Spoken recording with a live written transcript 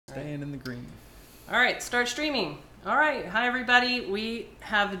Staying in the green. All right, start streaming. All right, hi everybody. We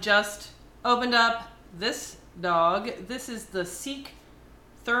have just opened up this dog. This is the Seek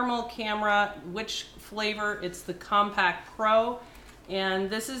thermal camera. Which flavor? It's the Compact Pro. And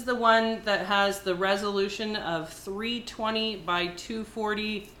this is the one that has the resolution of 320 by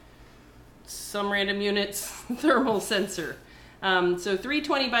 240, some random units, thermal sensor. So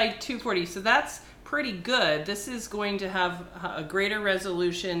 320 by 240, so that's pretty good. This is going to have a greater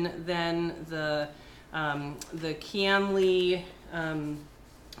resolution than the Canley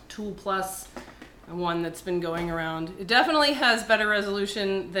Tool Plus one that's been going around. It definitely has better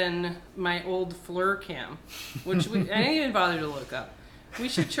resolution than my old FLIR cam, which I didn't even bother to look up. We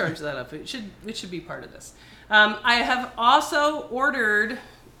should charge that up. It should be part of this. I have also ordered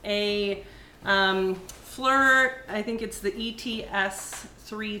a FLIR, I think it's the ETS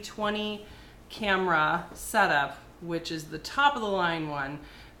 320 camera setup, which is the top of the line one,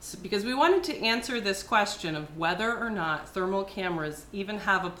 because we wanted to answer this question of whether or not thermal cameras even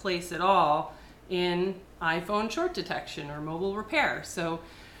have a place at all in iPhone short detection or mobile repair. So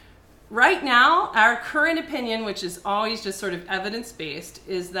right now, our current opinion, which is always just sort of evidence-based,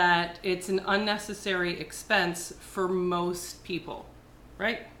 is that it's an unnecessary expense for most people,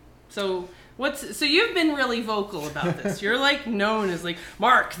 right? So you've been really vocal about this. You're like known as like,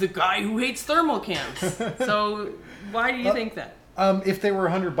 Mark, the guy who hates thermal cams. So why do you think that? If they were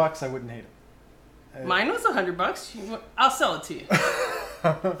 $100, I wouldn't hate them. Mine was $100. I'll sell it to you.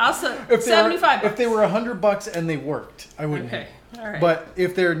 I'll sell $75. If they were $100 and they worked, I wouldn't hate them. All right. But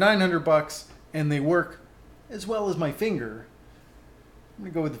if they're $900 and they work as well as my finger, I'm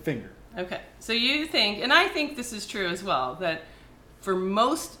gonna go with the finger. Okay. So you think, and I think this is true as well, that for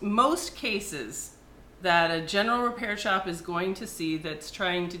most cases that a general repair shop is going to see that's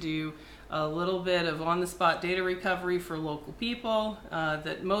trying to do a little bit of on-the-spot data recovery for local people,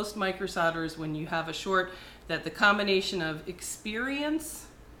 that most microsolderers, when you have a short, that the combination of experience,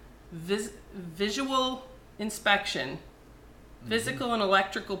 visual inspection, physical and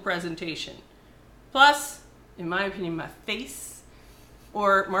electrical presentation, plus, in my opinion, my face,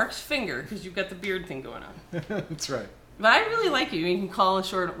 or Mark's finger, because you've got the beard thing going on. That's right. But I really like you can call a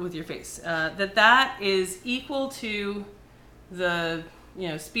short with your face. That is equal to the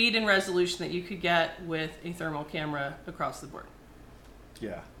speed and resolution that you could get with a thermal camera across the board.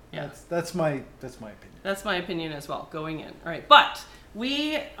 Yeah. Yeah. That's my opinion. That's my opinion as well, going in. All right, but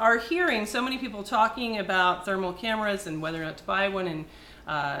we are hearing so many people talking about thermal cameras and whether or not to buy one,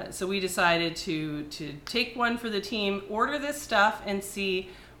 and so we decided to take one for the team, order this stuff, and see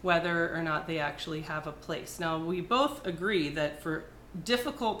whether or not they actually have a place. Now, we both agree that for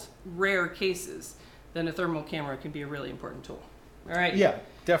difficult, rare cases, then a thermal camera can be a really important tool. All right? Yeah,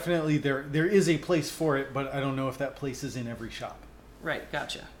 definitely there is a place for it, but I don't know if that place is in every shop. Right,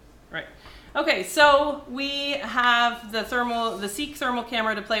 gotcha. Right. Okay, so we have the Seek thermal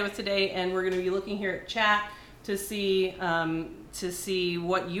camera to play with today, and we're going to be looking here at chat to see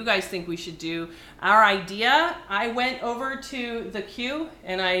what you guys think we should do. Our idea, I went over to the queue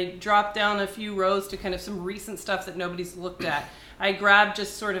and I dropped down a few rows to kind of some recent stuff that nobody's looked at. I grabbed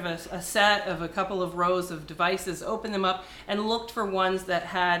just sort of a set of a couple of rows of devices, opened them up, and looked for ones that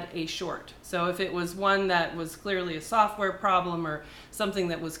had a short. So if it was one that was clearly a software problem or something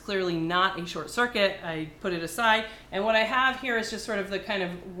that was clearly not a short circuit, I put it aside. And what I have here is just sort of the kind of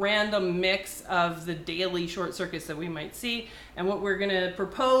random mix of the daily short circuits that we might see. And what we're going to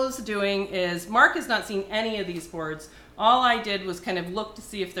propose doing is, Mark has not seen any of these boards. All I did was kind of look to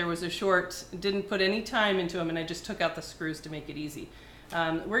see if there was a short, didn't put any time into them, and I just took out the screws to make it easy.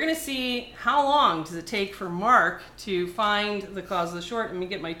 We're going to see how long does it take for Mark to find the cause of the short. I'm going to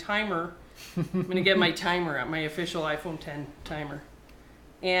get my timer. I'm going to get my timer out, my official iPhone 10 timer.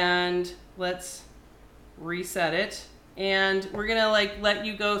 And let's reset it. And we're going to let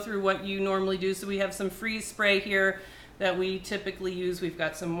you go through what you normally do. So we have some freeze spray here that we typically use. We've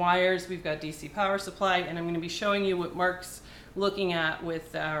got some wires, we've got DC power supply, and I'm going to be showing you what Mark's looking at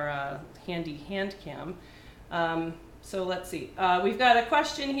with our handy hand cam. So let's see. We've got a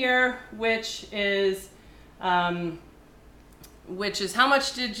question here, which is how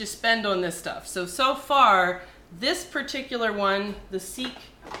much did you spend on this stuff? So far, this particular one, the Seek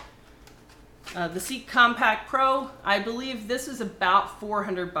Compact Pro, I believe this is about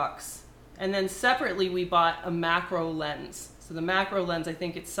 $400. And then separately, we bought a macro lens. So the macro lens, I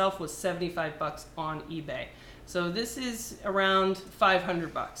think itself was $75 on eBay. So this is around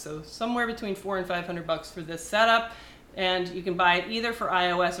 $500. So somewhere between $400 and $500 for this setup. And you can buy it either for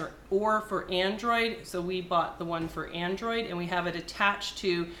iOS or for Android. So we bought the one for Android, and we have it attached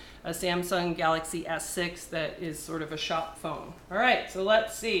to a Samsung Galaxy S6 that is sort of a shop phone. All right, so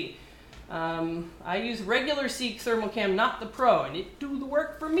let's see. I use regular Seek thermal cam, not the Pro, and it do the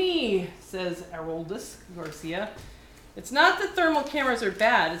work for me, says Aroldis Garcia. It's not that thermal cameras are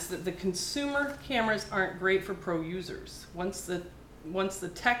bad, it's that the consumer cameras aren't great for pro users. Once the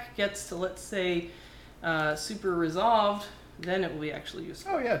tech gets to, let's say, super resolved, then it will be actually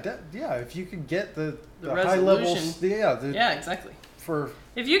useful. Oh yeah, yeah. If you could get the high resolution. levels, Yeah, exactly. For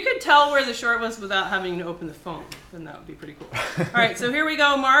if you could tell where the short was without having to open the phone, then that would be pretty cool. All right, so here we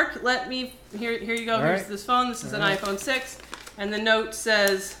go, Mark. Here you go. Here's this phone. This is an iPhone 6, and the note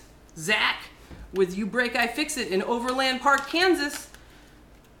says, Zach, with You Break I Fix It in Overland Park, Kansas.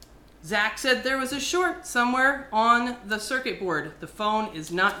 Zach said there was a short somewhere on the circuit board. The phone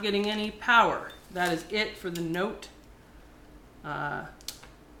is not getting any power. That is it for the note.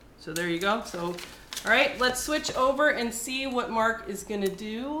 So there you go. So, all right, let's switch over and see what Mark is going to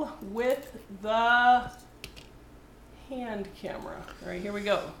do with the hand camera. All right, here we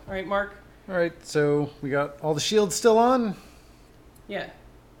go. All right, Mark. All right, so we got all the shields still on. Yeah.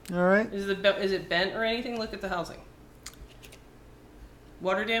 All right. Is it bent or anything? Look at the housing.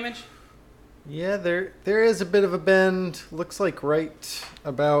 Water damage? Yeah, there is a bit of a bend. Looks like right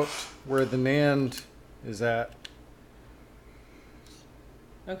about where the NAND is at.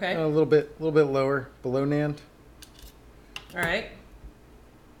 Okay. A little bit lower, below NAND. All right.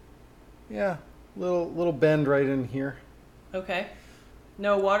 Yeah, little bend right in here. Okay.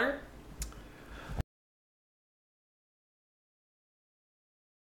 No water?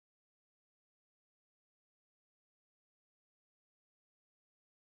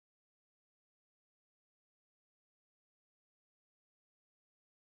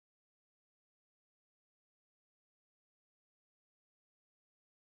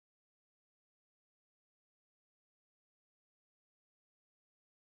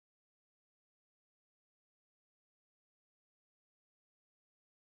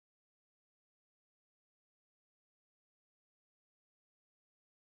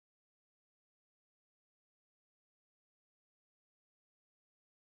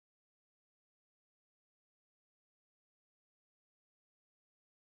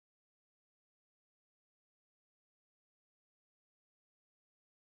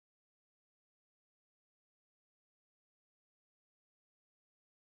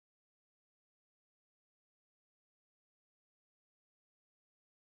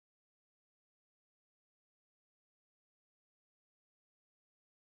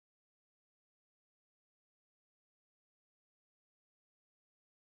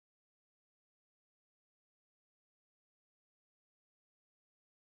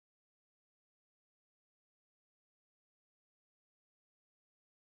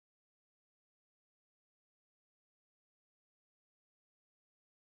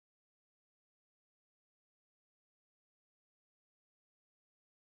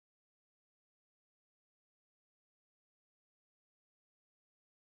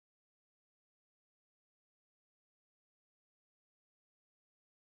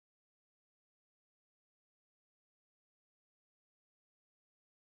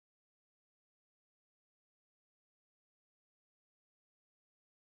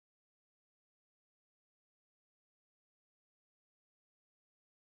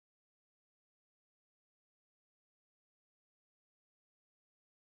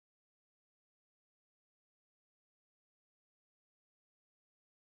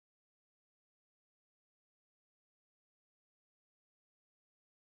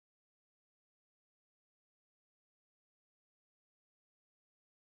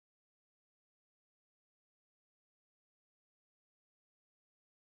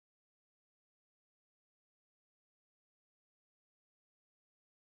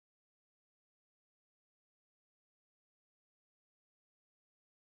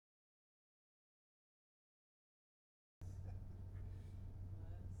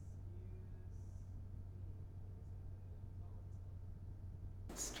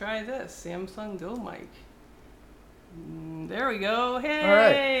 Let's try this Samsung Go mic. There we go.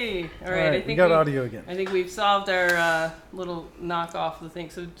 Hey! All right. I think we got audio again. I think we've solved our little knockoff of the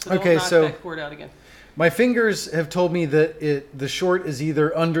thing. So okay, don't knock that cord out again. My fingers have told me that the short is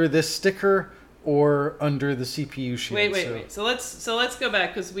either under this sticker or under the CPU shield. Wait. So let's go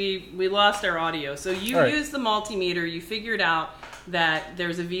back because we lost our audio. So you used the multimeter. You figured out that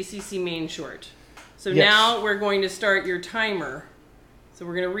there's a VCC main short. So now we're going to start your timer. So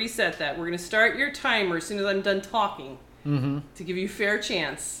we're going to reset that. We're going to start your timer as soon as I'm done talking to give you a fair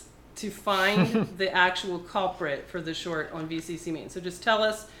chance to find the actual culprit for the short on VCC main. So just tell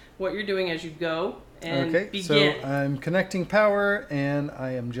us what you're doing as you go and Okay, begin. so I'm connecting power, and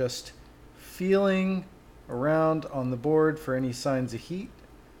I am just feeling around on the board for any signs of heat.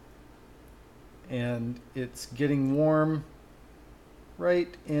 And it's getting warm right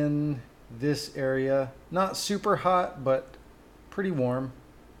in this area. Not super hot, but pretty warm.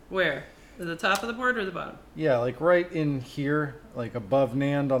 Where? At the top of the board or the bottom? Yeah, like right in here, like above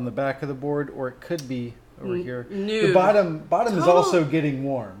NAND on the back of the board, or it could be over here. Noob. The bottom is also getting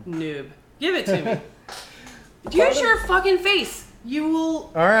warm. Noob. Give it to me. Use your fucking face. You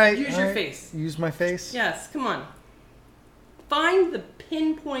will All right. use your face. Use my face? Yes, come on. Find the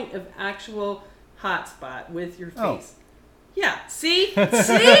pinpoint of actual hotspot with your face. Oh. Yeah, see? See?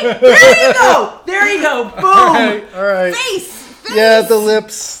 There you go! There you go! Boom! All right. Face! Yeah, the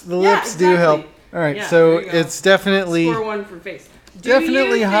lips do exactly. help. All right, Yeah, so there you go. it's definitely Score one for face. Do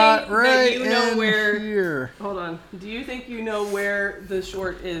definitely you hot think that right you know in where, here. Hold on. Do you think you know where the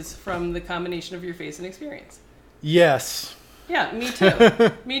short is from the combination of your face and experience? Yes. Yeah, me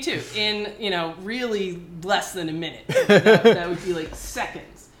too. Me too. In, really less than a minute. That would be like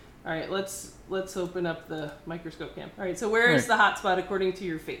seconds. All right, let's open up the microscope cam. All right, so where is the hot spot according to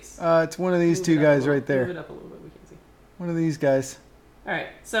your face? It's one of these two guys right there. Move it up a little bit, we can see. One of these guys. All right,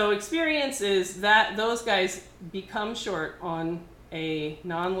 so experience is that those guys become short on a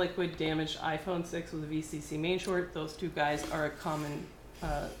non-liquid damaged iPhone 6 with a VCC main short. Those two guys are a common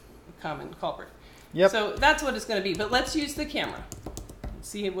culprit. Yep. So that's what it's going to be. But let's use the camera.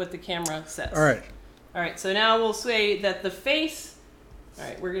 See what the camera says. All right. All right, so now we'll say that the face, all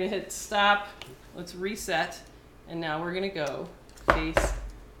right, we're going to hit stop. Let's reset. And now we're going to go face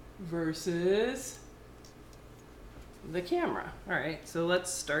versus the camera. All right, so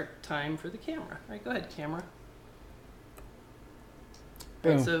let's start time for the camera. All right, go ahead, camera.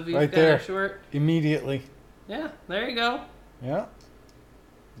 Boom. All right, so we've right got there. our short. Immediately. Yeah, there you go. Yeah.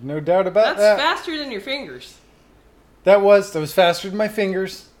 No doubt about That's that. faster than your fingers. That was faster than my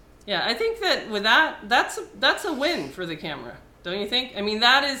fingers. Yeah, I think that with that's a win for the camera. Don't you think? I mean,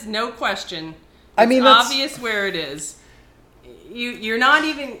 that is no question. It's obvious where it is. You're not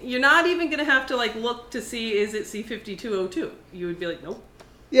even gonna have to like look to see is it C5202. You would be like, nope.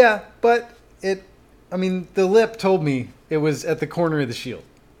 Yeah, but the lip told me it was at the corner of the shield.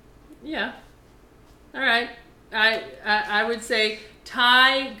 Yeah. All right. I would say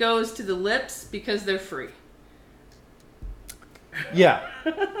tie goes to the lips because they're free. Yeah.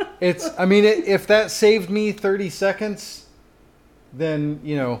 If that saved me 30 seconds, then,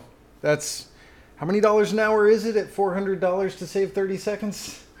 that's how many dollars an hour is it at $400 to save 30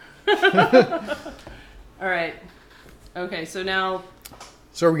 seconds? All right. Okay, so now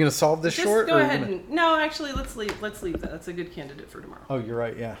So are we going to solve this just short? go or ahead gonna... and no, actually let's leave that. That's a good candidate for tomorrow. Oh, you're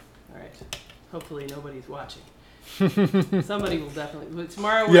right, yeah. All right. Hopefully nobody's watching. Somebody will definitely. But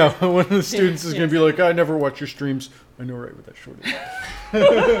tomorrow. Yeah, one of the students is going to be like, I never watch your streams. I know right what that short is.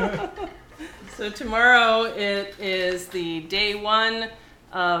 So tomorrow it is the day one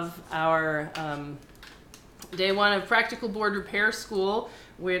of our Practical Board Repair School,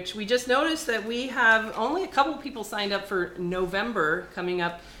 which we just noticed that we have only a couple people signed up for November coming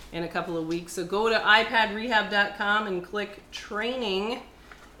up in a couple of weeks. So go to iPadRehab.com and click training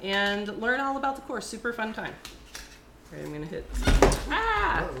and learn all about the course. Super fun time. All right, I'm going to hit...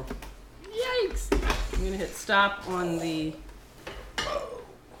 Ah! Yikes! I'm going to hit stop on the... I'm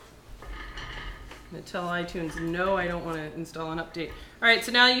going to tell iTunes, no, I don't want to install an update. All right,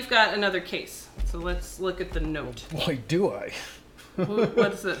 so now you've got another case. So let's look at the note. Boy, do I.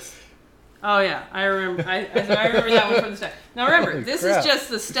 What's this? Oh, yeah, I remember. I remember that one from the stack. Now, remember, Holy this crap. is just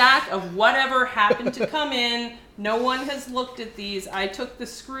the stack of whatever happened to come in. No one has looked at these. I took the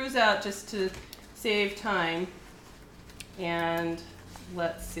screws out just to save time. And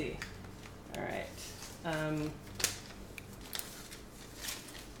let's see. All right.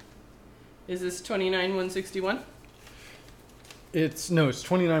 Is this 29161? It's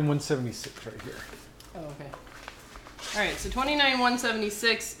 29176 right here. Oh, okay. All right, so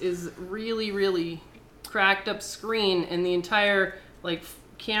 29176 is really, really cracked up screen, and the entire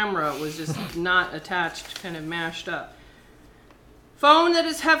camera was just not attached, kind of mashed up. Phone that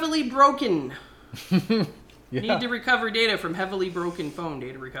is heavily broken. Yeah. Need to recover data from heavily broken phone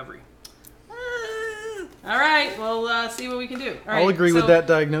data recovery. All right, well, see what we can do. All right, I'll agree with that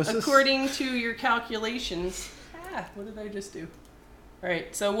diagnosis. According to your calculations, what did I just do? All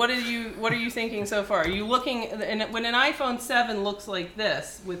right, so what are you thinking so far? Are you looking, and when an iPhone 7 looks like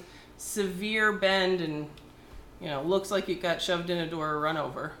this, with severe bend and, looks like it got shoved in a door or run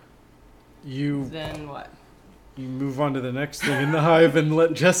over, then what? You move on to the next thing in the hive and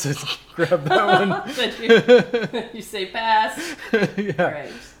let Jessa grab that one. You say pass. Yeah. All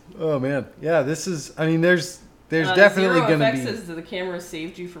right. Oh man, yeah. This is. I mean, there's definitely Zero going to Effects be. says that the camera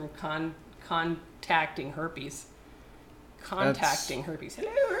saved you from contacting herpes. Contacting herpes.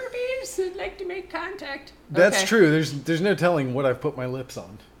 Hello, herpes. I'd like to make contact. That's Okay. true. There's no telling what I've put my lips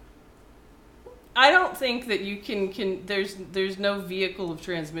on. I don't think that you can there's no vehicle of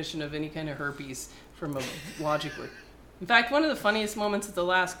transmission of any kind of herpes from a logically. In fact, one of the funniest moments at the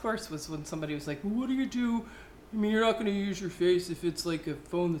last course was when somebody was like, well, what do you do? I mean, you're not going to use your face if it's like a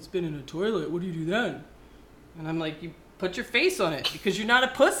phone that's been in a toilet. What do you do then? And I'm like, you put your face on it because you're not a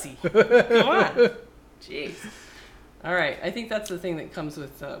pussy. Come on. Jeez. All right. I think that's the thing that comes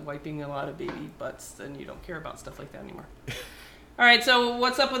with wiping a lot of baby butts, and you don't care about stuff like that anymore. All right. So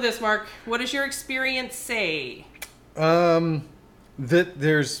what's up with this, Mark? What does your experience say? That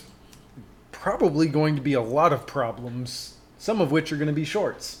there's probably going to be a lot of problems, some of which are going to be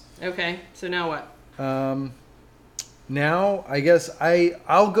shorts. Okay. So now what? Now, I guess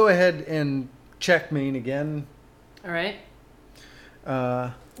I'll go ahead and check main again. All right.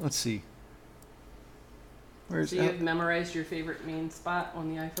 Let's see. Where's So you've memorized your favorite main spot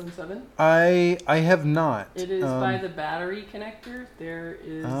on the iPhone 7? I have not. It is by the battery connector. There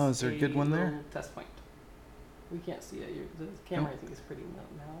is is there a good one there? little test point. We can't see it. The camera, I think, is pretty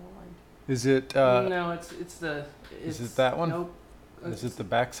malaligned. Is it? No, it's the. Is it that one? Nope. Is it the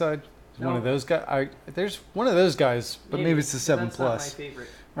backside? No. One of those guys. There's one of those guys, but maybe it's the 7 That's Plus. not my favorite.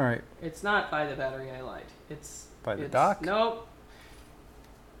 All right. It's not by the battery. I lied. It's By the dock? Nope.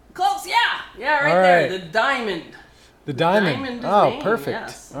 Close, yeah, right All there. right. The diamond. The diamond. Diamond is Oh, main, perfect.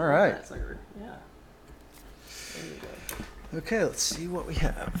 Yes. All right. That sucker. Yeah. There you go. Okay, let's see what we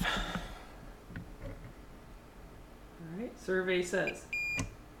have. All right. Survey says.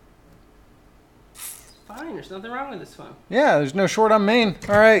 Fine. There's nothing wrong with this phone. Yeah, there's no short on main.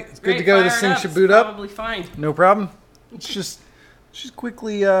 All right, it's good Great, to go. This fire it thing up. should It's boot up. Probably fine. No problem. Let's just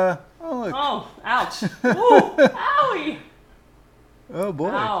quickly. Oh, look. Oh, ouch. Ooh, owie. Oh boy.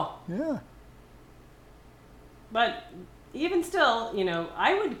 Ow. Yeah. But even still,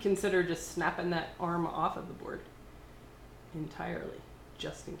 I would consider just snapping that arm off of the board entirely,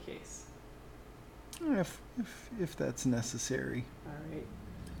 just in case. If that's necessary. All right.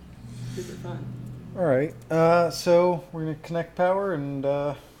 Super fun. All right. So we're gonna connect power and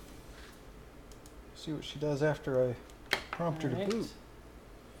see what she does after I prompt her All right. to boot.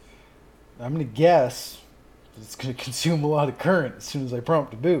 I'm gonna guess that it's gonna consume a lot of current as soon as I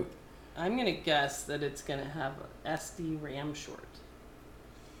prompt to boot. I'm going to guess that it's going to have an SD RAM short.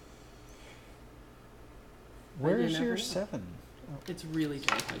 Where's never your know. 7? It's really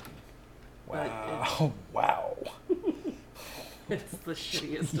janky. Wow. Wow. It's the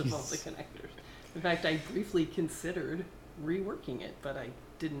shittiest of all the connectors. In fact, I briefly considered reworking it, but I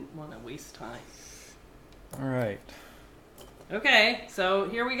didn't want to waste time. All right. Okay, so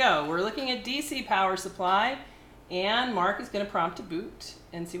here we go. We're looking at DC power supply, and Mark is going to prompt to boot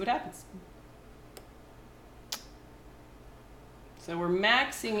and see what happens. So we're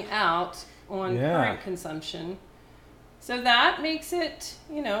maxing out on current consumption. So that makes it,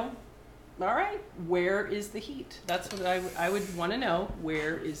 all right, where is the heat? That's what I would want to know.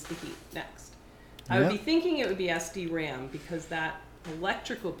 Where is the heat next? I would be thinking it would be SD RAM because that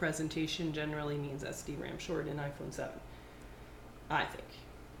electrical presentation generally means SD RAM short in iPhone 7. I think.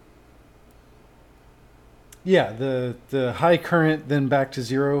 Yeah, the high current then back to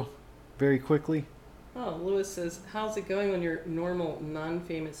 0 very quickly. Oh, Lewis says, how's it going on your normal,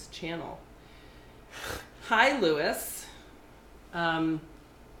 non-famous channel? Hi, Lewis.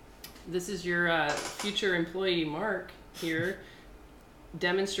 This is your future employee, Mark, here,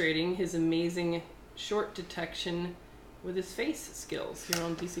 demonstrating his amazing short detection with his face skills here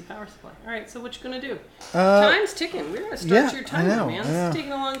on DC Power Supply. All right, so what you going to do? Time's ticking. We're going to start your timer, man. This is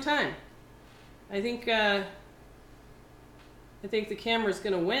taking a long time. I think the camera's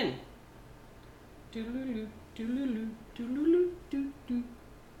going to win. Doodaloo, doodaloo, doodaloo, doo-doo.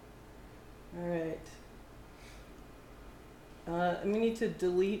 All right. We need to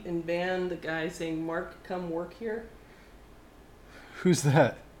delete and ban the guy saying, Mark, come work here. Who's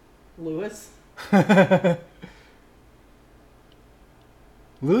that? Lewis.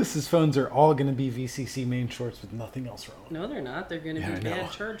 Lewis's phones are all going to be VCC main shorts with nothing else wrong. No, they're not. They're going to be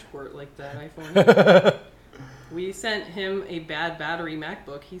bad charge port like that iPhone. We sent him a bad battery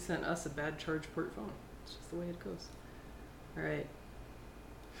MacBook. He sent us a bad charge port phone. It's just the way it goes. All right.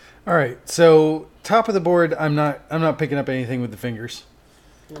 All right. So top of the board, I'm not picking up anything with the fingers.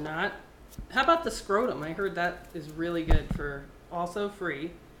 You're not? How about the scrotum? I heard that is really good for also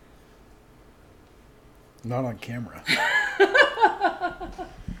free. Not on camera.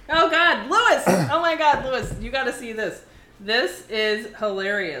 Oh God, Lewis! Oh my God, Lewis, you got to see this. This is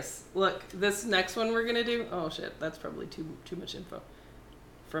hilarious. Look, this next one we're gonna do. Oh shit, that's probably too much info.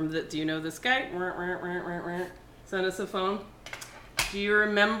 Do you know this guy? Send us a phone. Do you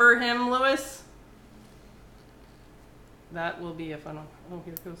remember him, Lewis? That will be a fun one. Oh,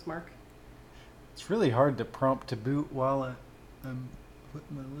 here goes Mark. It's really hard to prompt to boot while I'm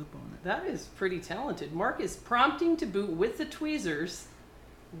putting my lip on it. That is pretty talented. Mark is prompting to boot with the tweezers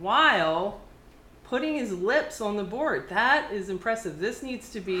while putting his lips on the board. That is impressive. This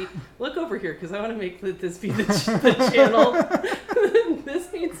needs to be... Look over here, because I want to make this be the channel.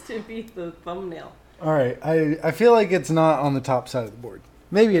 This needs to be the thumbnail. All right. I feel like it's not on the top side of the board.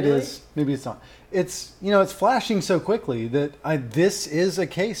 Maybe it is. Maybe it's not. It's, it's flashing so quickly that this is a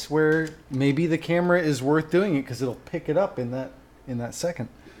case where maybe the camera is worth doing it because it'll pick it up in that second.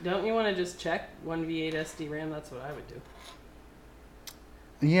 Don't you want to just check 1v8 SD RAM? That's what I would do.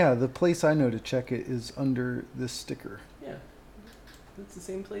 Yeah, the place I know to check it is under this sticker. Yeah, that's the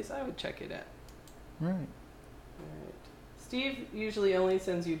same place I would check it at. Right. All right. Steve usually only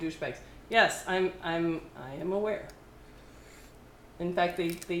sends you douchebags. Yes, I am aware. In fact,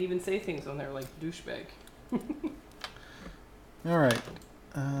 they even say things on there like douchebag. All right.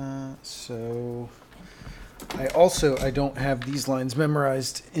 So I don't have these lines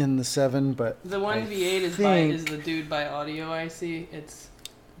memorized in the 7, but the 1v8 is the dude by Audio IC. It's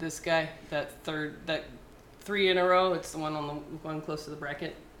this guy, that 3 in a row. It's the one on the one close to the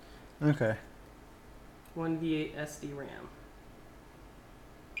bracket. Okay. 1v8 SD RAM.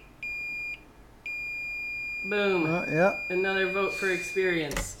 Boom. Yeah. Another vote for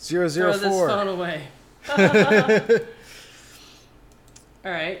experience. 004. Throw this phone away.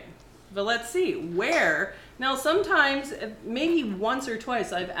 All right. But let's see. Where? Now, sometimes, maybe once or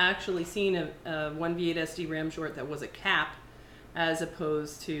twice, I've actually seen a 1v8 SD RAM short that was a cap as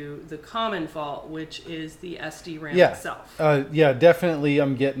opposed to the common fault, which is the SD RAM itself. Yeah, definitely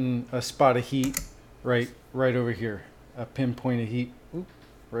I'm getting a spot of heat right over here. A pinpoint of heat. Oop,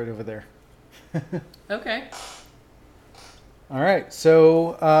 right over there. Okay. All right.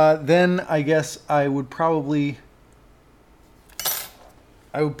 So then I guess I would pull up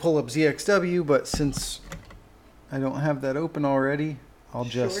ZXW, but since I don't have that open already, I'll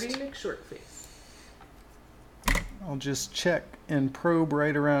just check and probe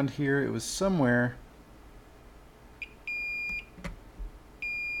right around here. It was somewhere.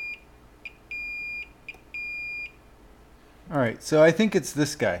 All right, so I think it's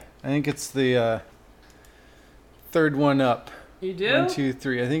this guy. I think it's the third one up. You do? 1, 2,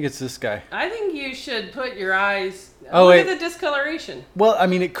 3. I think it's this guy. I think you should put your eyes... Oh, look wait. at the discoloration. Well, I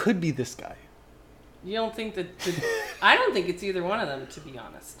mean, it could be this guy. You don't think that... I don't think it's either one of them, to be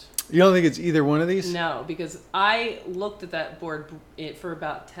honest. You don't think it's either one of these? No, because I looked at that board for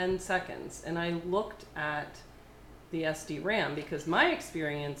about 10 seconds, and I looked at the SD RAM, because my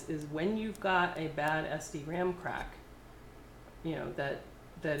experience is when you've got a bad SD RAM crack, that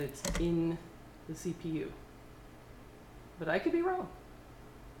it's in the CPU. But I could be wrong.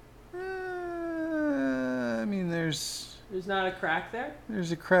 I mean, there's not a crack there?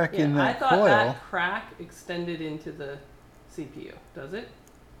 There's a crack in that coil. I thought that crack extended into the CPU. Does it?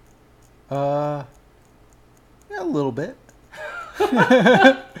 Yeah, a little bit.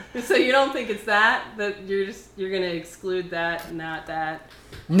 So you don't think it's that you're going to exclude that, not that?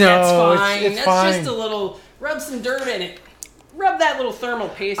 No, that's fine. It's that's fine. Just a little, rub some dirt in it. Rub that little thermal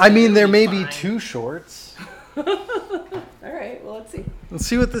paste. I mean, there may be 2 shorts. All right, well, let's see. Let's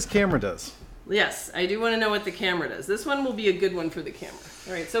see what this camera does. Yes, I do want to know what the camera does. This one will be a good one for the camera.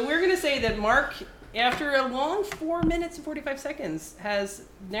 All right, so we're going to say that Mark, after a long 4 minutes and 45 seconds, has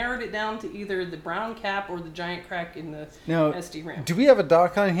narrowed it down to either the brown cap or the giant crack in the SD RAM. Do we have a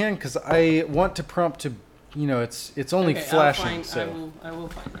dock on hand? Because I want to prompt to, it's only flashing. I will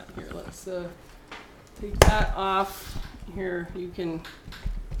find that. Here, let's take that off. Here, you can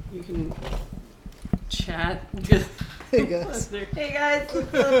chat. Hey guys. Hey guys.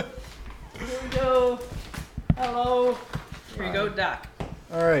 Here we go. Hello. Here you go, Doc.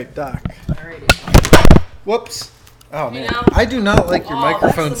 All right, Doc. Alrighty. Whoops. Oh man, Now, I do not like your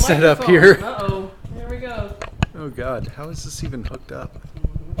microphone that's the set up microphone. here. Uh-oh. Here we go. Oh God, how is this even hooked up?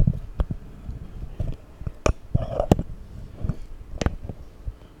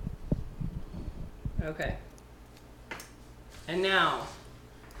 Okay. And now,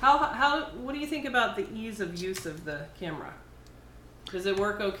 what do you think about the ease of use of the camera? Does it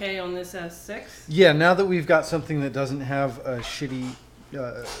work okay on this S6? Yeah, now that we've got something that doesn't have a shitty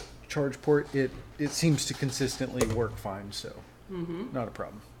charge port, it seems to consistently work fine, so not a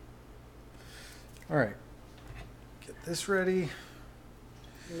problem. All right, get this ready.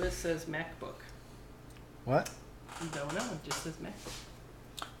 This says MacBook. What? Don't know. It just says Mac.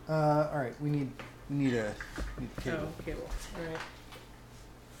 All right, we need a cable. Oh, cable. All right.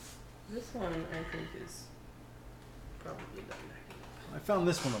 This one I think is probably done back. I found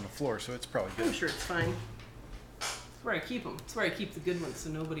this one on the floor, so it's probably good. I'm sure it's fine. It's where I keep them. It's where I keep the good ones, so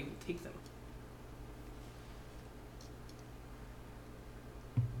nobody will take them.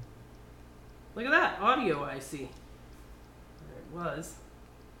 Look at that audio I see. There it was.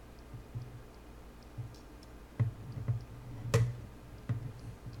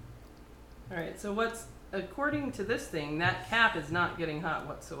 All right, so according to this thing, that cap is not getting hot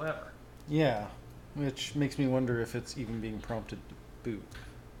whatsoever. Yeah, which makes me wonder if it's even being prompted to boot.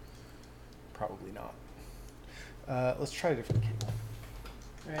 Probably not. Let's try a different cable.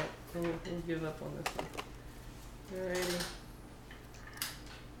 All right, then we'll give up on this one. Alrighty.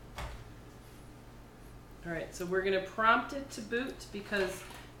 All right, so we're going to prompt it to boot because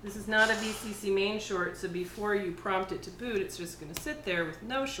this is not a VCC main short, so before you prompt it to boot, it's just going to sit there with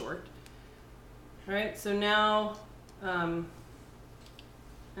no short. All right, so now I'm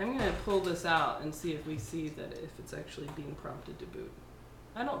going to pull this out and see if we see that if it's actually being prompted to boot.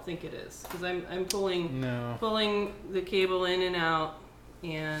 I don't think it is because I'm pulling the cable in and out,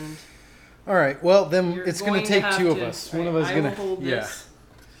 and all right. Well, then it's going to take two of us. One of us is going to hold this.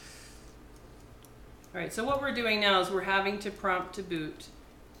 All right. So what we're doing now is we're having to prompt to boot.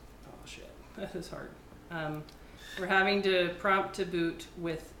 Oh shit, that is hard. We're having to prompt to boot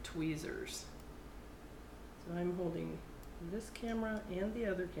with tweezers. So I'm holding this camera and the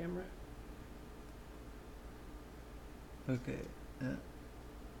other camera. Okay. And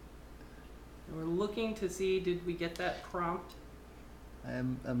we're looking to see, did we get that prompt?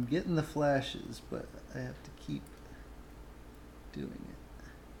 I'm getting the flashes, but I have to keep doing it.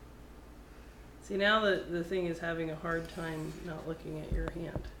 See, now the thing is having a hard time not looking at your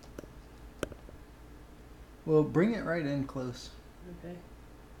hand. Well, bring it right in close. Okay.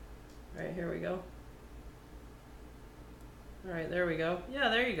 All right, here we go. All right, there we go. Yeah,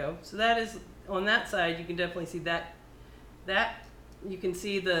 there you go. So that is, on that side, you can definitely see that you can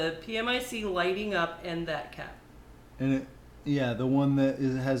see the PMIC lighting up and that cap. And it, yeah, the one that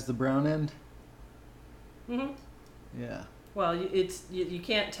has the brown end? Mm-hmm. Yeah. Well, you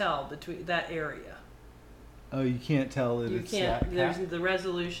can't tell between that area. Oh, you can't tell that it's that cap? The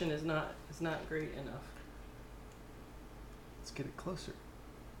resolution is not great enough. Let's get it closer.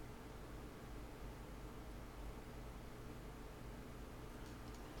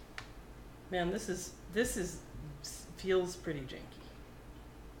 Man, this feels pretty janky.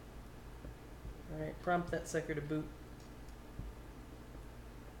 All right, prompt that sucker to boot.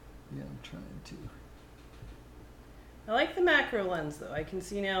 Yeah, I'm trying to. I like the macro lens though. I can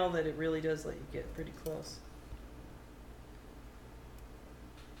see now that it really does let you get pretty close.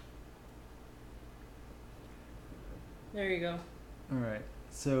 There you go. All right.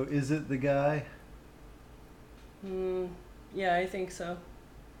 So is it the guy? Yeah, I think so.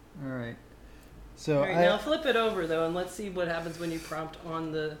 All right. So all right, now flip it over though, and let's see what happens when you prompt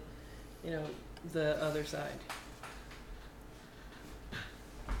on the, the other side.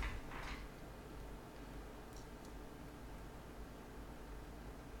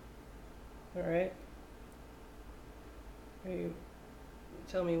 All right.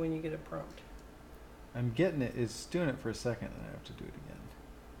 Tell me when you get a prompt. I'm getting it. It's doing it for a second, and I have to do it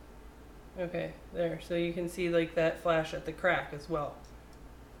again. Okay, there. So you can see like that flash at the crack as well.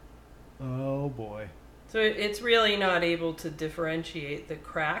 Oh boy. So it's really not able to differentiate the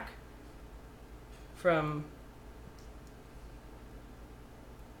crack from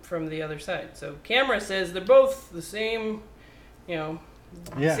the other side. So camera says they're both the same, same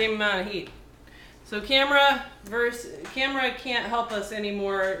amount of heat. So camera can't help us any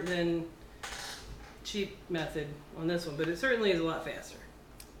more than cheap method on this one, but it certainly is a lot faster.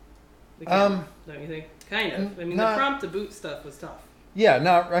 The camera, don't you think? Kind of. I mean, the prompt to boot stuff was tough. Yeah,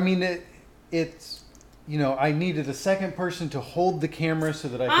 it's I needed a second person to hold the camera so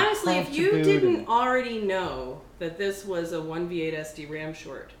that I could honestly, prompt if you to boot didn't already know that this was a 1v8 SD RAM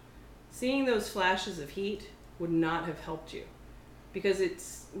short, seeing those flashes of heat would not have helped you. Because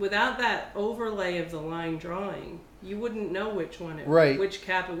it's without that overlay of the line drawing, you wouldn't know which one which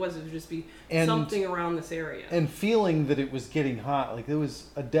cap it was. It would just be something around this area. And feeling that it was getting hot, like there was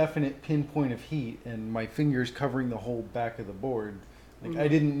a definite pinpoint of heat, and my fingers covering the whole back of the board. Like I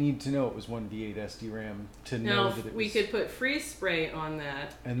didn't need to know it was 1v8 SD RAM to know that it was. We could put freeze spray on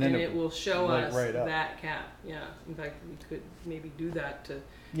that, and it will show us that cap. Yeah, in fact, we could maybe do that to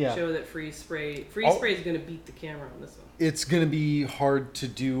show that freeze spray. Freeze spray is going to beat the camera on this one. It's going to be hard to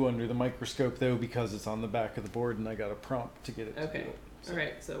do under the microscope though because it's on the back of the board, and I got a prompt to get it to do it. So. All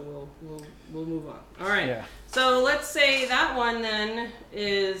right, so we'll move on. All right. Yeah. So let's say that one then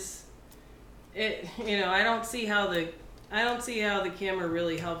is it. You know, I don't see how the camera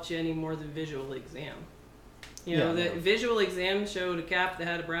really helped you any more than visual exam. You know, the visual exam showed a cap that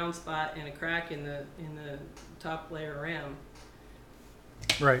had a brown spot and a crack in the top layer RAM.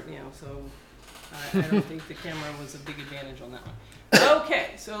 Right. You know, so I don't think the camera was a big advantage on that one.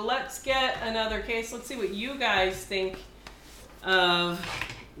 Okay, so let's get another case. Let's see what you guys think of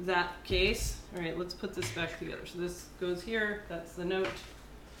that case. All right, let's put this back together. So this goes here. That's the note.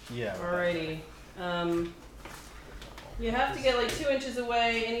 Yeah. Alrighty. You have to get like 2 inches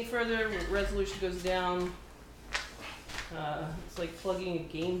away. Any further, resolution goes down. It's like plugging a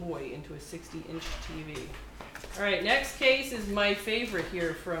Game Boy into a 60-inch TV. All right, next case is my favorite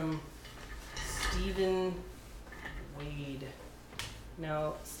here from Stephen Wade.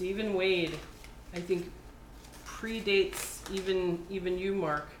 Now, Stephen Wade, I think, predates even you,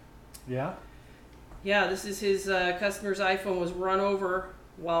 Mark. Yeah? Yeah, this is his customer's iPhone was run over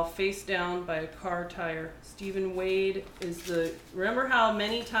while face down by a car tire. Stephen Wade is remember how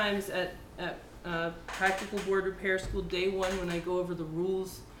many times at Practical Board Repair School Day 1 when I go over the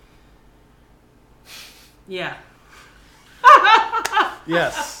rules? Yeah.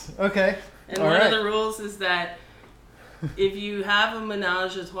 Yes. Okay. And one of the rules is that if you have a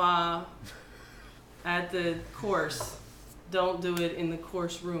menage a trois at the course, don't do it in the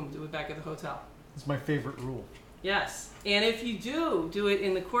course room. Do it back at the hotel. It's my favorite rule. Yes. And if you do it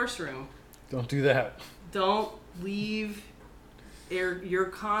in the course room, don't do that. Don't leave your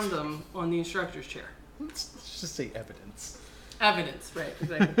condom on the instructor's chair. Let's just say evidence. Evidence, right,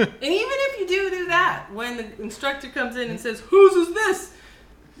 exactly. And even if you do that, when the instructor comes in and says, whose is this?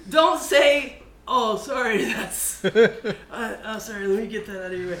 Don't say, oh, sorry, that's... oh, sorry, let me get that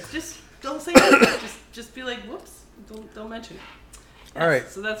out of your way. Just don't say that. Just be like, whoops, don't mention it. Yes, all right.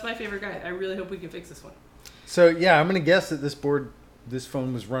 So that's my favorite guy. I really hope we can fix this one. So, yeah, I'm going to guess that this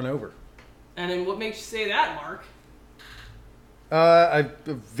phone was run over. And then what makes you say that, Mark? A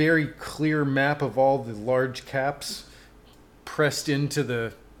very clear map of all the large caps pressed into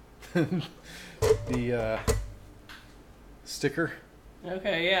the sticker.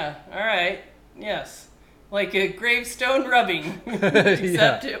 Okay, yeah. All right. Yes. Like a gravestone rubbing.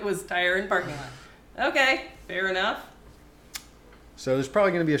 Except it was tire and parking lot. Okay, fair enough. So there's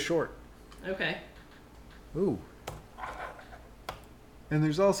probably going to be a short. Okay. Ooh. And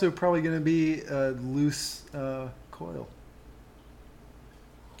there's also probably going to be a loose coil.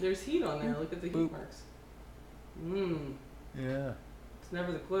 There's heat on there. Look at the heat marks. Mmm. Yeah. It's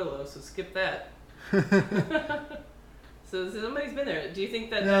never the coil though, so skip that. So somebody's been there. Do you think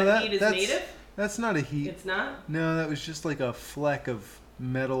that heat is native? That's not a heat. It's not? No, that was just like a fleck of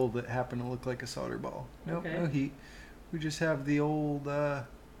metal that happened to look like a solder ball. Nope, okay. No heat. We just have the old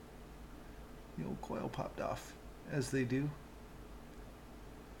coil popped off, as they do.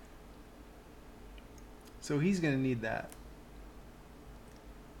 So he's going to need that.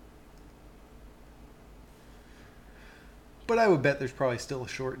 But I would bet there's probably still a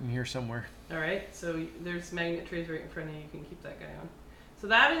short in here somewhere. All right, so there's magnet trays right in front of you. You can keep that guy on. So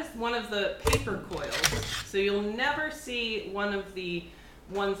that is one of the paper coils. So you'll never see one of the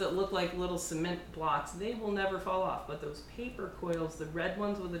ones that look like little cement blocks. They will never fall off. But those paper coils, the red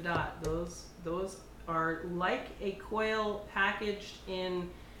ones with a dot, those are like a coil packaged in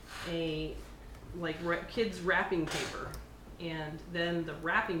a kids wrapping paper, and then the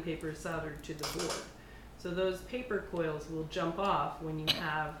wrapping paper is soldered to the board. So those paper coils will jump off when you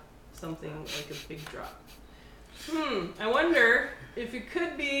have something like a big drop. I wonder if it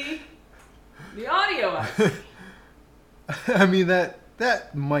could be the audio IC. I mean,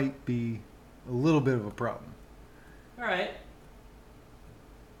 that might be a little bit of a problem. All right.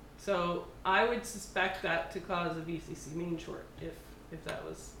 So I would suspect that to cause a VCC main short if that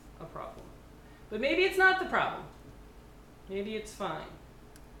was a problem. But maybe it's not the problem. Maybe it's fine.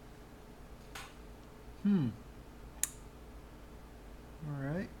 All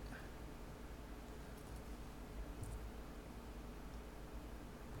right.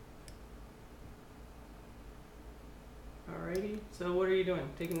 Alrighty. So what are you doing?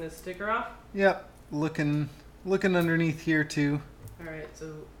 Taking this sticker off? Yep. Looking underneath here too. All right.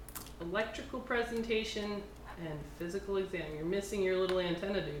 So electrical presentation and physical exam. You're missing your little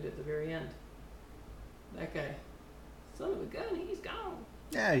antenna dude at the very end. That guy. Son of a gun. He's gone.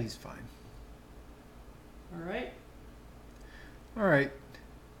 Yeah, he's fine. All right. All right.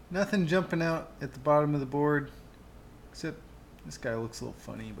 Nothing jumping out at the bottom of the board, except this guy looks a little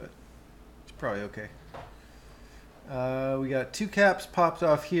funny, but it's probably okay. We got 2 caps popped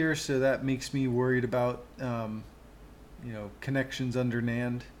off here, so that makes me worried about you know, connections under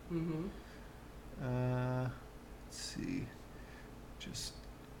NAND. Mm-hmm. Let's see. Just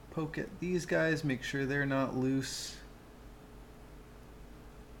poke at these guys, make sure they're not loose.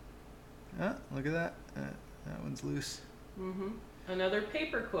 Ah, look at that. That one's loose. Mm-hmm. Another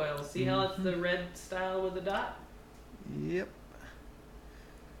paper coil. See how it's the red style with the dot? Yep.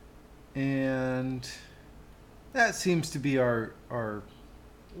 And that seems to be our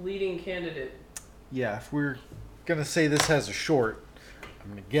leading candidate. Yeah, if we're gonna say this has a short, I'm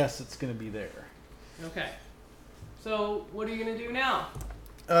gonna guess it's gonna be there. Okay. So what are you gonna do now?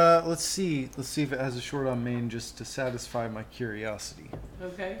 Let's see. Let's see if it has a short on main, just to satisfy my curiosity.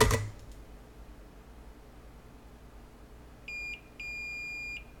 Okay.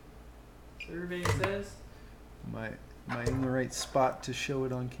 Survey says. Am I in the right spot to show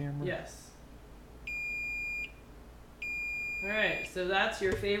it on camera? Yes. Alright, so that's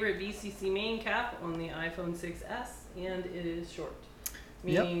your favorite VCC main cap on the iPhone 6s, and it is short.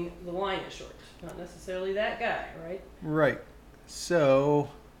 Meaning the line is short, not necessarily that guy, right? Right. So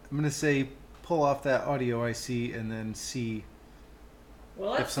I'm going to say pull off that audio IC and then see.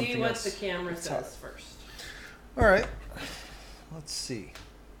 Well, let's see what the camera says first. Alright. Let's see.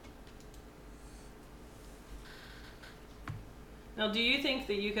 Now, do you think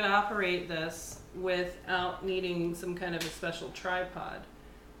that you could operate this without needing some kind of a special tripod?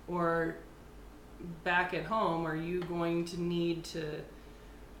 Or back at home, are you going to need to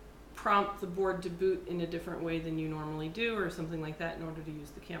prompt the board to boot in a different way than you normally do, or something like that, in order to use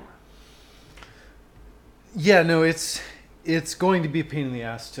the camera? Yeah, no, it's going to be a pain in the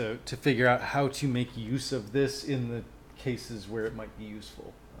ass to figure out how to make use of this in the cases where it might be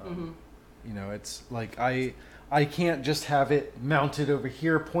useful. You know, it's like I can't just have it mounted over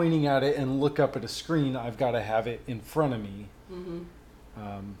here pointing at it and look up at a screen. I've got to have it in front of me.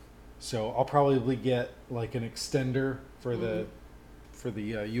 So I'll probably get like an extender for the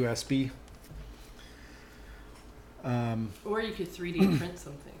USB. Or you could 3D print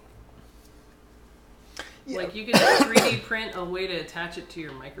something. Yeah. Like you could 3D print a way to attach it to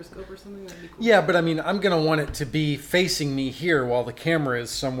your microscope or something. That'd be cool. Yeah, but I mean, I'm going to want it to be facing me here while the camera is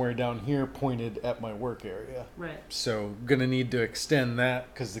somewhere down here pointed at my work area. Right. So I'm going to need to extend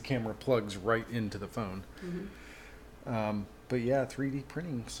that because the camera plugs right into the phone. But yeah, 3D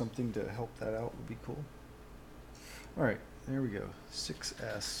printing something to help that out would be cool. All right, there we go.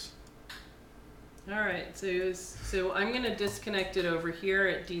 6S. All right, so I'm going to disconnect it over here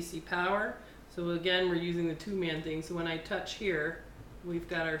at DC power. So again, we're using the two-man thing. So when I touch here, we've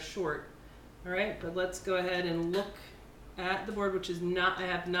got our short. All right, but let's go ahead and look at the board, which is not, I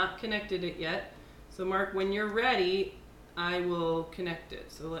have not connected it yet. So Mark, when you're ready, I will connect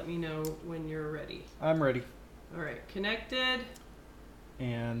it. So let me know when you're ready. I'm ready. All right, connected.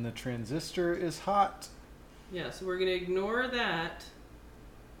 And the transistor is hot. Yeah, so we're going to ignore that.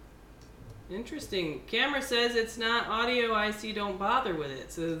 Interesting. Camera says it's not audio IC, don't bother with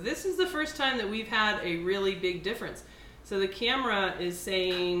it. So this is the first time that we've had a really big difference. So the camera is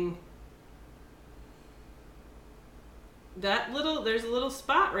saying that there's a little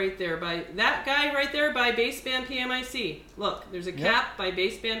spot right there by that guy right there by baseband PMIC. Look, there's a cap by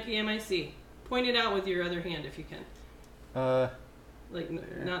baseband PMIC. Point it out with your other hand if you can. Like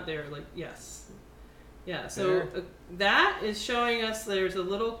there. Not there, like yes. Yeah, so that is showing us there's a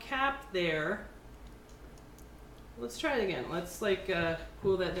little cap there. Let's try it again. Let's like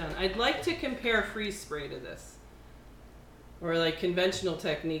cool that down. I'd like to compare freeze spray to this. Or like conventional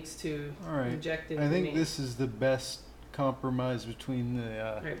techniques to inject into I think this is the best compromise between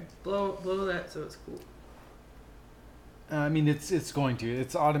the... All right, blow that so it's cool. I mean, it's going to.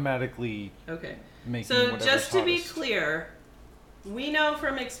 It's automatically making So just to be clear, we know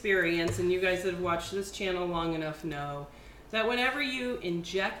from experience, and you guys that have watched this channel long enough know, that whenever you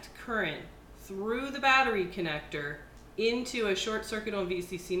inject current through the battery connector into a short circuit on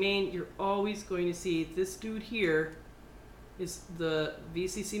VCC main, you're always going to see this dude here is the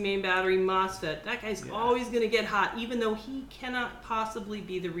VCC main battery MOSFET. That guy's always going to get hot, even though he cannot possibly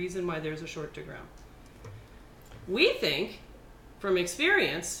be the reason why there's a short to ground. We think, from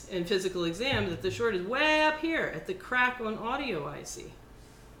experience and physical exam, that the short is way up here at the crack on audio IC.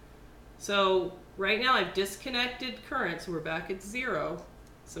 So right now I've disconnected current, so we're back at 0.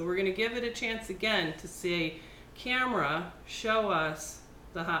 So we're going to give it a chance again to say, camera, show us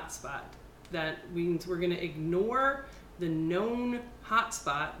the hot spot. That means we're going to ignore the known hot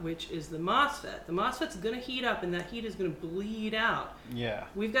spot, which is the MOSFET. The MOSFET's going to heat up, and that heat is going to bleed out. Yeah.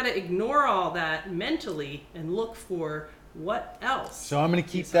 We've got to ignore all that mentally and look for what else? So I'm going to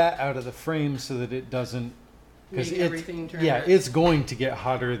keep that out of the frame so that it doesn't make everything turn. Yeah, red. it's going to get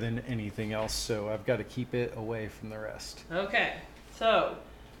hotter than anything else, so I've got to keep it away from the rest. Okay, so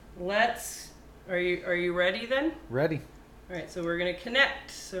let's. Are you ready then? Ready. All right, so we're gonna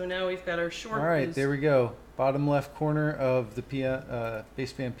connect. So now we've got our short. All right, there we go. Bottom left corner of the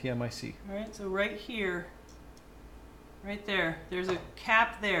baseband PMIC. All right, so right here, right there, there's a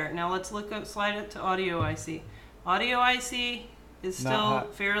cap there. Now let's slide it to audio IC. Audio IC is still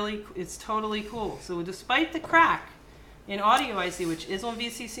fairly, it's totally cool. So despite the crack in audio IC, which is on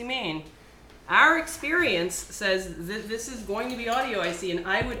VCC main, our experience says that this is going to be audio IC, and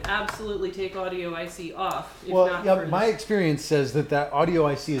I would absolutely take audio IC off. Well, yeah, my experience says that audio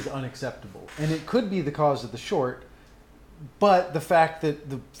IC is unacceptable, and it could be the cause of the short, but the fact that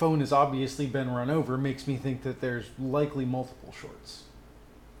the phone has obviously been run over makes me think that there's likely multiple shorts.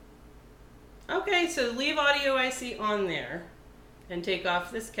 Okay, so leave audio IC on there and take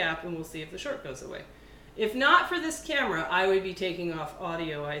off this cap, and we'll see if the short goes away. If not for this camera, I would be taking off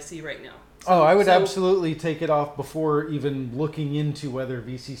audio IC right now. So, I would absolutely take it off before even looking into whether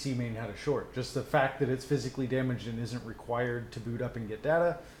VCC main had a short. Just the fact that it's physically damaged and isn't required to boot up and get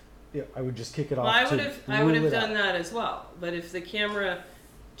data, yeah, I would just kick it off. Well, I would have done that as well. But if the camera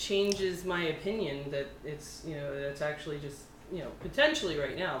changes my opinion that it's it's actually just potentially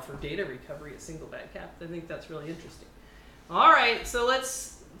right now for data recovery a single bad cap, I think that's really interesting. All right,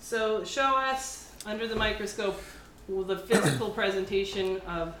 so show us under the microscope the physical presentation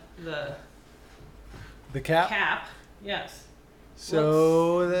of the cap. Yes.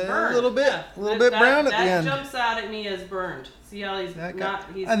 So a little bit brown at the end. That jumps out at me as burned. See how he's not.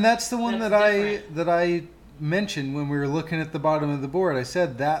 And that's the one that I mentioned when we were looking at the bottom of the board. I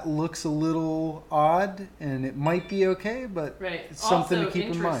said that looks a little odd, and it might be okay, but it's something to keep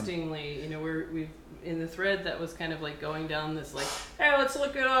in mind. Interestingly, we've in the thread that was kind of like going down this hey, let's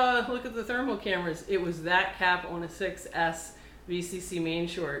look at the thermal cameras. It was that cap on a 6S VCC main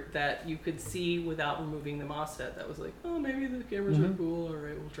short that you could see without removing the MOSFET. That was like, oh, maybe the cameras are cool. All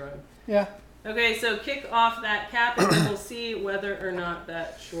right, we'll try them. Yeah. Okay, so kick off that cap, and then we'll see whether or not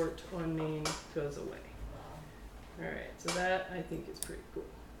that short on main goes away. All right, so that I think is pretty cool.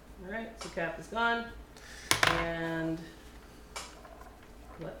 All right, so cap is gone, and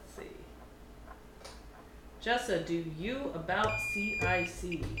let's see. Jessa, do you about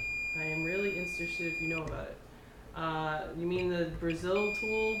CIC? I am really interested if you know about it. You mean the Brazil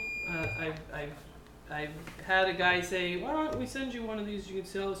tool? I've had a guy say, why don't we send you one of these, you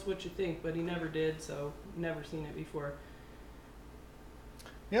can tell us what you think, but he never did, so never seen it before.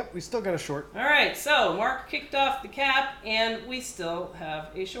 Yep, we still got a short. All right, so Mark kicked off the cap, and we still have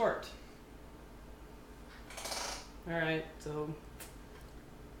a short. All right, so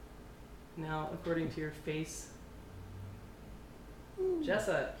now according to your face,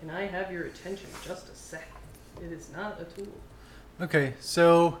 Jessa, can I have your attention just a sec? It is not a tool. Okay,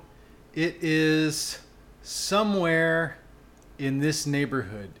 so it is somewhere in this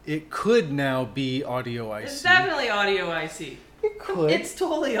neighborhood. It could now be audio IC. It's definitely audio IC. It could. It's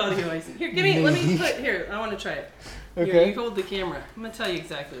totally audio IC. Here, let me put here. I want to try it. Okay. Here, you hold the camera. I'm gonna tell you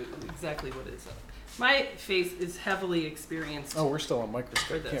exactly what it is. My face is heavily experienced. Oh, we're still on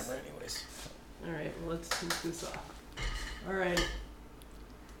microscope camera, anyways. All right, well, let's take this off. All right.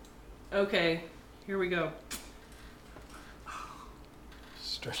 Okay, here we go.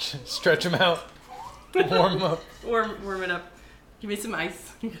 Stretch them out. Warm them up. Warm it up. Give me some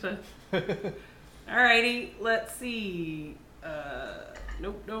ice. Alrighty, let's see.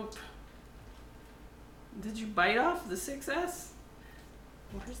 Nope. Did you bite off the 6S?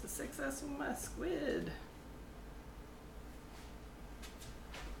 Where's the 6S on my squid?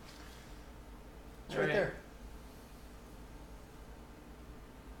 It's right there.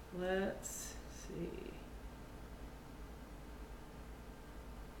 Let's see.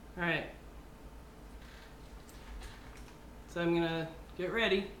 All right. So I'm gonna get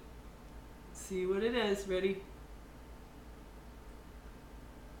ready. See what it is. Ready?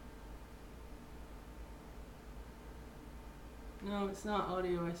 No, it's not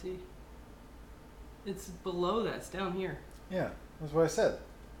audio IC. It's below that. It's down here. Yeah, that's what I said.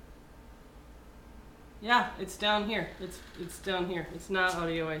 Yeah, it's down here. It's down here. It's not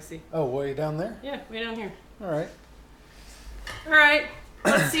audio IC. Oh, way down there? Yeah, way down here. All right. All right.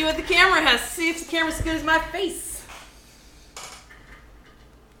 Let's see what the camera has. See if the camera's as good as my face.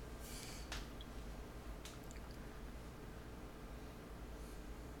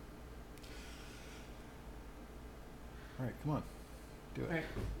 All right, come on. Do it. All right.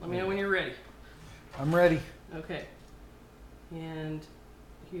 Let me know when you're ready. I'm ready. Okay. And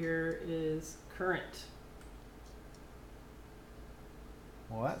here is current.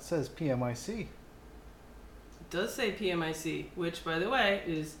 Well, that says PMIC. does say PMIC, which, by the way,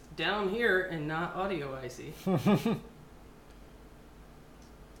 is down here and not audio IC.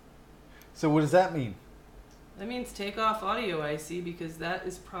 So what does that mean? That means take off audio IC, because that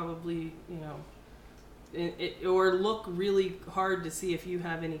is probably, you know, or look really hard to see if you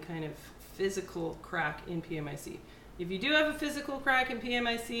have any kind of physical crack in PMIC. If you do have a physical crack in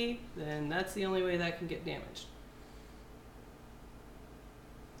PMIC, then that's the only way that can get damaged.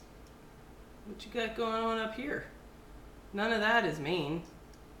 What you got going on up here? None of that is main.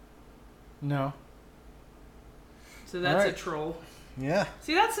 No. So that's right. a troll. Yeah.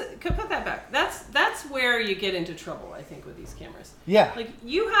 See, put that back. That's where you get into trouble, I think, with these cameras. Yeah. Like,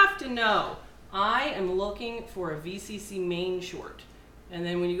 you have to know, I am looking for a VCC main short. And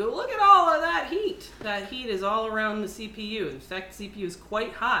then when you go, look at all of that heat is all around the CPU. In fact, the CPU is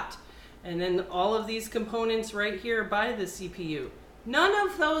quite hot. And then all of these components right here by the CPU. None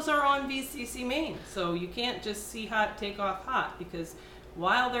of those are on VCC main. So you can't just see hot, take off hot, because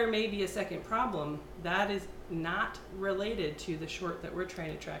while there may be a second problem, that is not related to the short that we're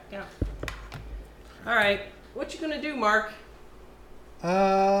trying to track down. All right, what you gonna do, Mark?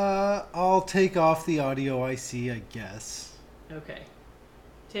 I'll take off the audio IC, I guess. Okay,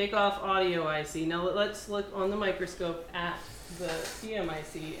 take off audio IC. Now let's look on the microscope at the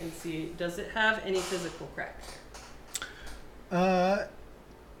PMIC and see, does it have any physical cracks?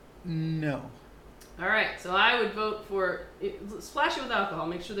 No. All right, so I would vote for splash it with alcohol.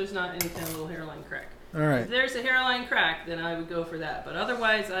 Make sure there's not any kind of little hairline crack. All right. If there's a hairline crack, then I would go for that. But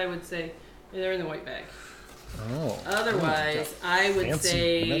otherwise, I would say they're in the white bag. Oh. Otherwise, I would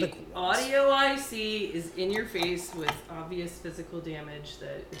say medical audio IC is in your face with obvious physical damage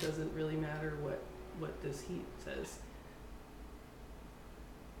that it doesn't really matter what this heat says.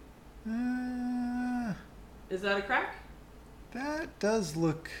 Is that a crack? That does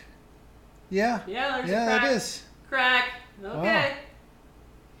look. Yeah. Yeah, there's a yeah, crack. it is. Crack. Okay.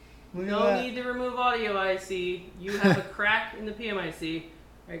 Look No at that. need to remove audio IC. You have a crack in the PMIC.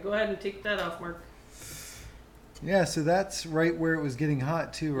 All right, go ahead and take that off, Mark. Yeah, so that's right where it was getting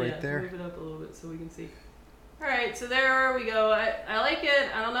hot too, right there. Move it up a little bit so we can see. All right, so there we go. I like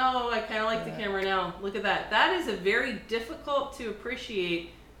it. I don't know. I kind of like the camera now. Look at that. That is a very difficult to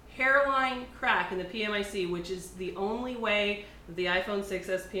appreciate hairline crack in the PMIC, which is the only way that the iPhone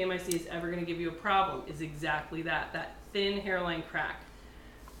 6s PMIC is ever going to give you a problem, is exactly that thin hairline crack.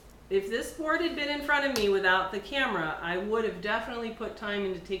 If this board had been in front of me without the camera, I would have definitely put time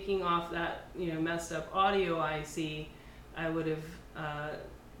into taking off that, you know, messed up audio IC. I would have,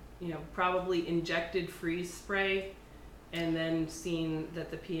 you know, probably injected freeze spray and then seen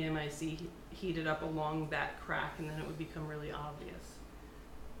that the PMIC heated up along that crack, and then it would become really obvious.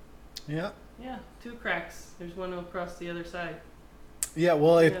 Yeah. Yeah, 2 cracks. There's one across the other side. Yeah,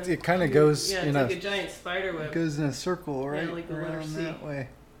 well, it kind of goes in it's like a giant spider web. It goes in a circle, right? Yeah, like the letter around C. that way.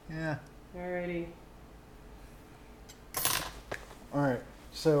 Yeah. Alrighty. All right.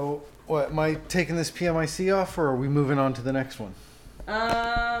 So, what, am I taking this PMIC off, or are we moving on to the next one?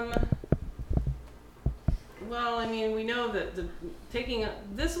 Well, I mean, we know that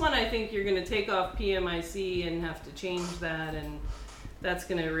this one, I think you're going to take off PMIC and have to change that, and that's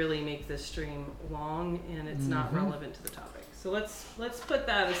going to really make this stream long, and it's not relevant to the topic. So let's put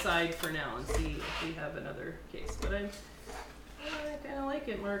that aside for now and see if we have another case. But I kind of like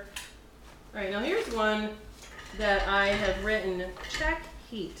it, Mark. All right, now here's one that I have written, check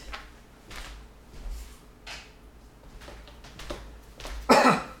heat.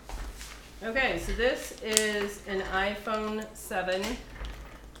 Okay, so this is an iPhone 7.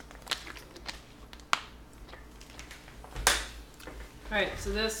 All right, so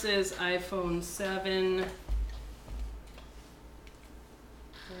this is iPhone 7.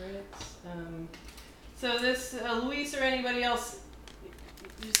 All right. So this, Luis or anybody else,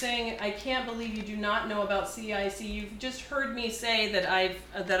 you're saying, I can't believe you do not know about CIC. You've just heard me say that I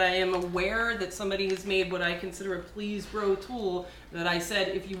am aware that somebody has made what I consider a please bro tool, that I said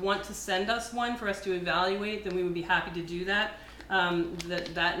if you want to send us one for us to evaluate, then we would be happy to do that.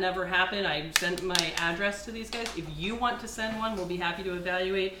 That never happened. I sent my address to these guys. If you want to send one, we'll be happy to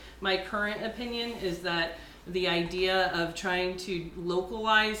evaluate. My current opinion is that the idea of trying to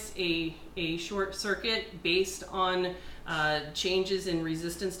localize a short circuit based on changes in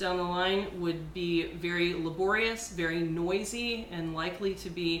resistance down the line would be very laborious, very noisy, and likely to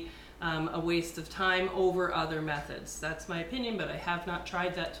be a waste of time over other methods. That's my opinion, but I have not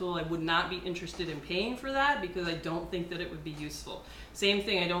tried that tool. I would not be interested in paying for that because I don't think that it would be useful. Same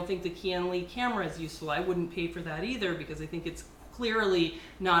thing, I don't think the Kian Lee camera is useful. I wouldn't pay for that either because I think it's clearly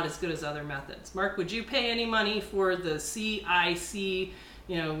not as good as other methods. Mark, would you pay any money for the CIC,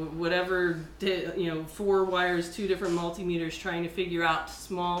 whatever, 4 wires, 2 different multimeters, trying to figure out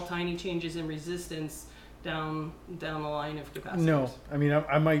small, tiny changes in resistance down the line of capacitors. No, I mean,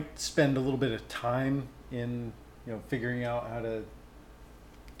 I might spend a little bit of time in, figuring out how to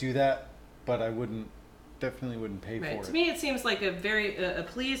do that, but I definitely wouldn't pay for it. To me, it seems like a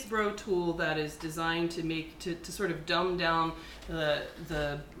please bro tool that is designed to sort of dumb down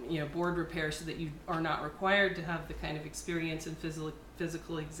the board repair so that you are not required to have the kind of experience in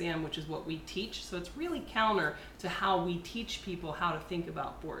physical exam, which is what we teach. So it's really counter to how we teach people how to think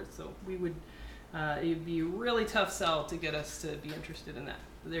about boards. So we would, it'd be a really tough sell to get us to be interested in that.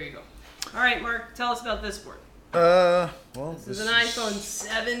 But there you go. All right, Mark, tell us about this board. Well, this is an iPhone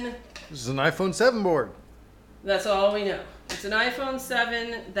 7. This is an iPhone 7 board. That's all we know. It's an iPhone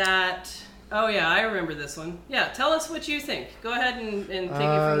 7 that... Oh, yeah, I remember this one. Yeah, tell us what you think. Go ahead and take it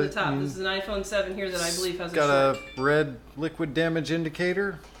from the top. This is an iPhone 7 here that I believe has got a red liquid damage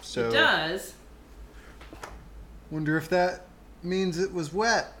indicator. So it does. Wonder if that means it was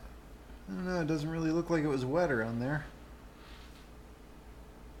wet. I don't know. It doesn't really look like it was wet around there.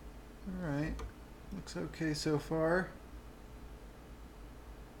 All right. Looks okay so far.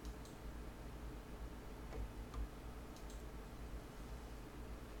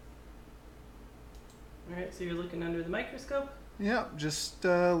 All right, so you're looking under the microscope? Yeah, just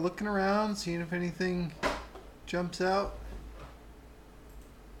looking around, seeing if anything jumps out.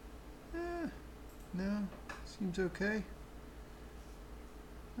 No, seems okay.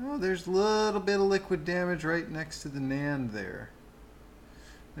 Oh, there's a little bit of liquid damage right next to the NAND there.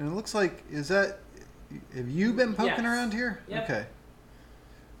 And it looks like, have you been poking around here? Yep. Okay.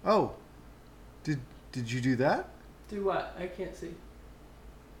 Oh, did you do that? Do what? I can't see.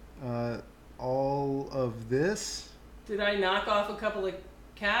 All of this? Did I knock off a couple of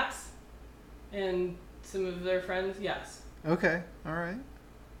caps and some of their friends? Yes. Okay, all right.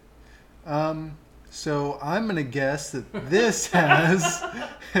 So I'm going to guess that this has...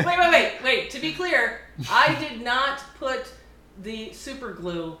 Wait. To be clear, I did not put the super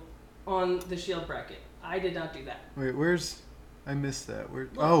glue on the shield bracket. I did not do that. Wait, I missed that.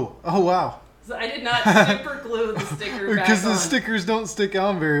 Oh, wow. So I did not super glue the sticker back because the on. stickers don't stick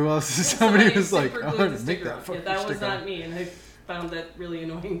on very well. So somebody was like, I'm going to make that fucking that was not me, and I found that really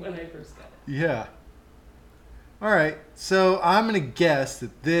annoying when I first got it. Yeah. All right. So I'm going to guess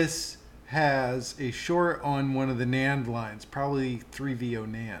that this has a short on one of the NAND lines, probably 3VO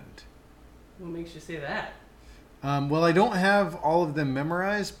NAND. What makes you say that? Well, I don't have all of them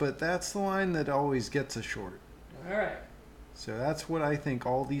memorized, but that's the line that always gets a short. All right. So that's what I think.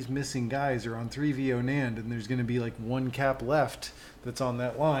 All these missing guys are on 3VO NAND, and there's going to be like one cap left that's on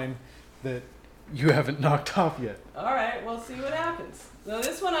that line that you haven't knocked off yet. All right, we'll see what happens. So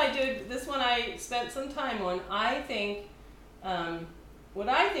this one I spent some time on. I think, what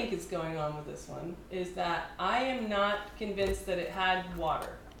I think is going on with this one is that I am not convinced that it had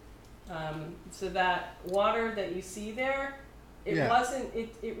water. So that water that you see there, wasn't,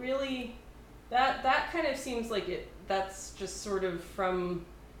 it really, that kind of seems like that's just sort of from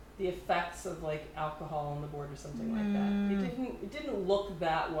the effects of like alcohol on the board or something like that. It didn't look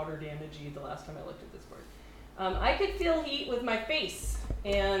that water damagey the last time I looked at this board. I could feel heat with my face,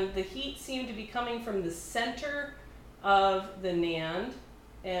 and the heat seemed to be coming from the center of the NAND,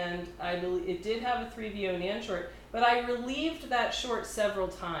 and I believe it did have a 3VO NAND short, but I relieved that short several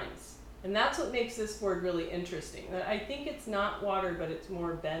times. And that's what makes this board really interesting. I think it's not water, but it's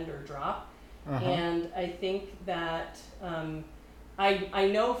more bend or drop. Uh-huh. And I think that I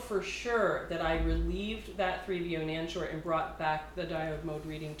know for sure that I relieved that 3VO NAND short and brought back the diode mode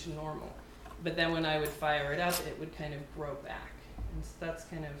reading to normal. But then when I would fire it up, it would kind of grow back. And so that's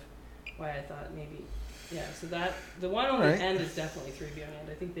kind of why I thought maybe, so that, the one on the end is definitely 3VO NAND.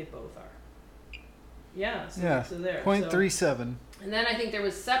 I think they both are. Yeah, so there. 0.37. And then I think there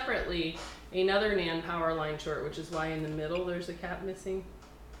was separately another NAND power line short, which is why in the middle there's a cap missing.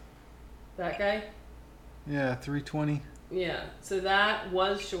 That guy? Yeah, 320. Yeah, so that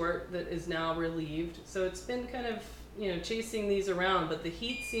was short that is now relieved. So it's been kind of, chasing these around, but the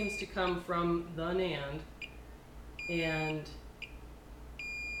heat seems to come from the NAND. And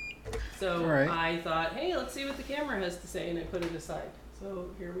so I thought, hey, let's see what the camera has to say, and I put it aside. So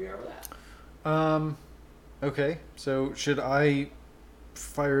here we are with that. Okay, so should I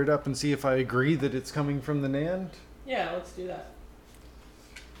fire it up and see if I agree that it's coming from the NAND? Yeah, let's do that.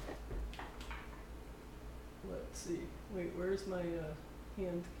 Let's see. Wait, where's my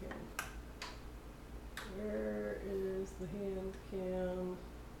hand cam? Where is the hand cam?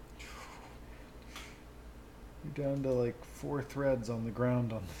 You're down to like 4 threads on the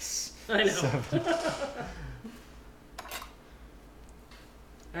ground on this. I know.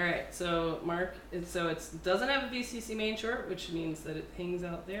 All right, so Mark, it doesn't have a VCC main short, which means that it hangs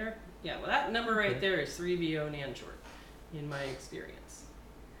out there. Yeah, well, that number right there is 3VO NAND short, in my experience.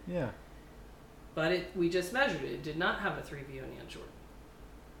 Yeah. But we just measured it. It did not have a 3VO NAND short.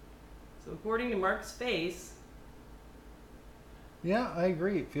 So according to Mark's face... Yeah, I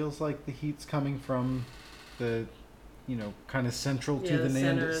agree. It feels like the heat's coming from the, kind of central to the NAND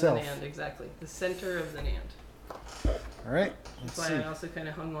center itself. Of the NAND, exactly. The center of the NAND. All right, That's why I also kind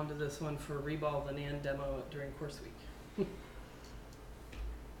of hung on to this one for Reball the NAND demo during course week.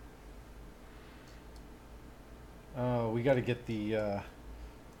 We got to get the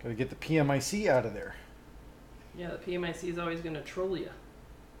PMIC out of there. Yeah, the PMIC is always going to troll you.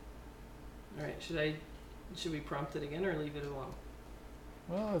 All right, should we prompt it again or leave it alone?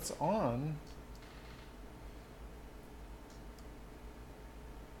 Well, it's on.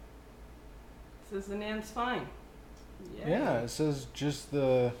 It says the NAND's fine. Yay. Yeah, it says just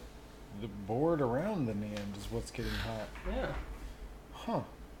the board around the NAND is what's getting hot. Yeah. Huh.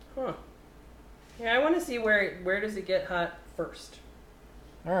 Yeah, I want to see where does it get hot first.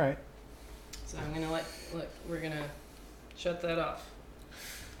 All right. So I'm gonna we're gonna shut that off.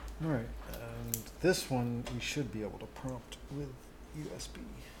 All right, and this one we should be able to prompt with USB.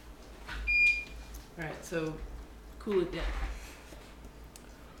 All right, so cool it down.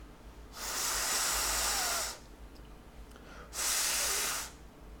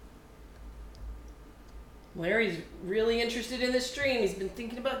 Larry's really interested in this stream. He's been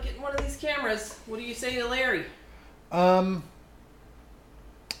thinking about getting one of these cameras. What do you say to Larry? I'm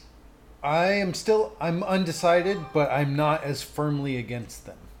undecided, but I'm not as firmly against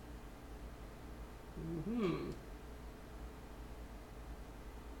them.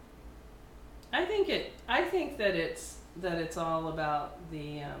 I think that it's all about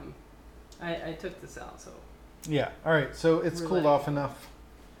the I took this out, so yeah. All right, so it's cooled off enough.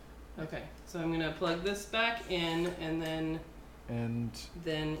 Okay, so I'm gonna plug this back in, and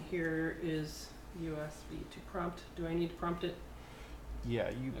then here is USB to prompt. Do I need to prompt it? Yeah,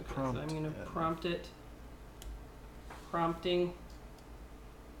 you okay, prompt. So I'm gonna prompt it. Prompting.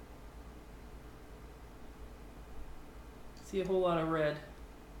 See a whole lot of red.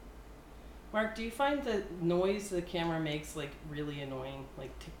 Mark, do you find the noise the camera makes really annoying,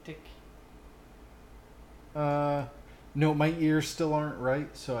 like tick tick? No, my ears still aren't right,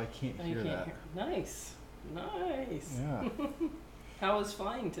 so I can't hear that. Nice. Yeah. How was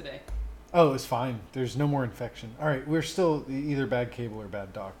flying today? Oh, it's fine. There's no more infection. All right, we're still either bad cable or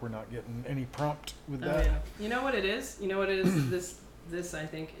bad dock. We're not getting any prompt with that. Yeah. You know what it is? This I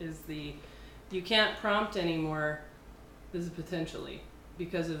think is you can't prompt anymore. This is potentially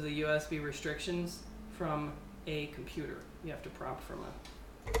because of the USB restrictions from a computer. You have to prompt from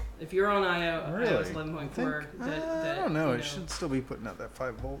if you're on iOS 11.4. I don't know. It should still be putting out that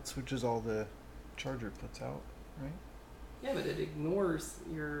 5 volts, which is all the charger puts out, right? Yeah, but it ignores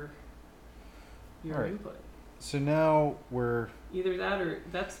your input. So now we're either that or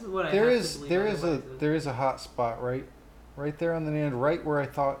that's what I there have is to believe. There is a hot spot right there on the NAND, right where I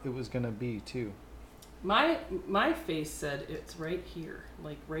thought it was gonna be too. My face said it's right here,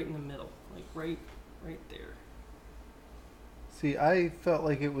 like right in the middle, like right there. See, I felt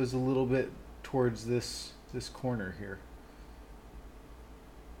like it was a little bit towards this corner here.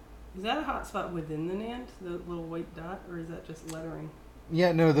 Is that a hot spot within the NAND, the little white dot, or is that just lettering?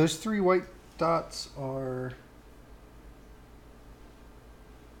 Yeah, no, those 3 white dots are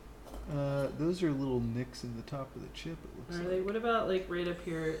those are little nicks in the top of the chip, it looks like. Are they? What about right up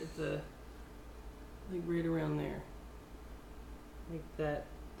here at the right around there? Like that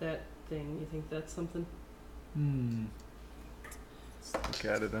thing. You think that's something? Let's look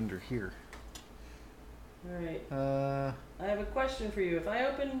at it under here. All right. I have a question for you. If I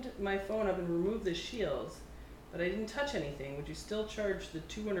opened my phone up and removed the shields, but I didn't touch anything, would you still charge the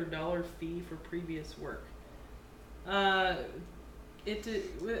 $200 fee for previous work?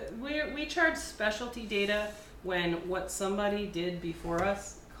 We charge specialty data when what somebody did before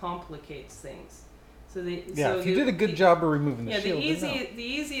us complicates things. If you did a good job of removing the shield, the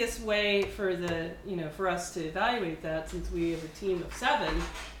easiest way for us to evaluate that, since we have a team of 7,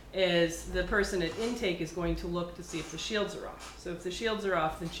 is the person at intake is going to look to see if the shields are off. So if the shields are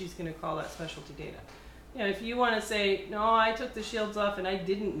off, then she's going to call that specialty data. If you want to say, no, I took the shields off and I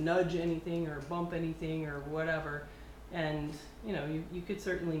didn't nudge anything or bump anything or whatever, and you could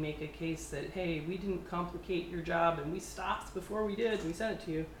certainly make a case that, hey, we didn't complicate your job and we stopped before we did, we sent it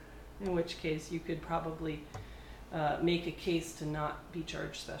to you, in which case you could probably make a case to not be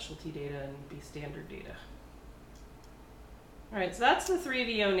charged specialty data and be standard data. All right, so that's the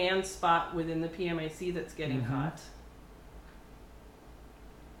 3VO NAND spot within the PMIC that's getting hot.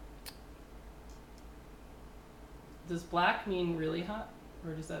 does black mean really hot,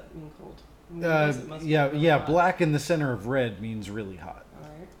 or does that mean cold? I mean, I guess it must be Yeah, really yeah. hot. Black in the center of red means really hot. All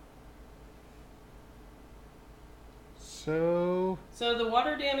right. So So the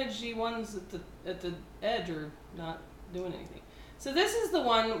water damaged ones at the edge are not doing anything. So this is the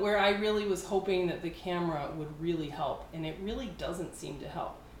one where I really was hoping that the camera would really help, and it really doesn't seem to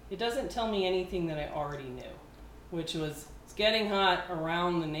help. It doesn't tell me anything that I already knew, which was it's getting hot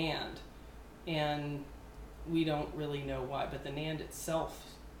around the NAND, and we don't really know why, but the NAND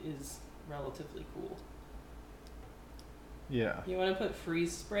itself is relatively cool. yeah. You want to put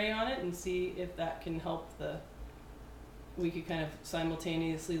freeze spray on it and see if that can help we could kind of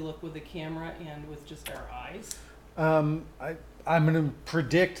simultaneously look with the camera and with just our eyes. I'm going to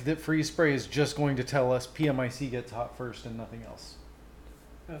predict that freeze spray is just going to tell us PMIC gets hot first and nothing else.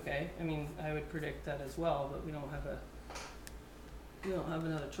 Okay, I mean, I would predict that as well, but we don't have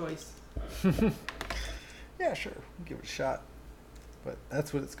another choice. Yeah, sure. We'll give it a shot. But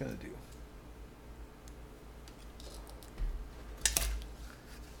that's what it's going to do.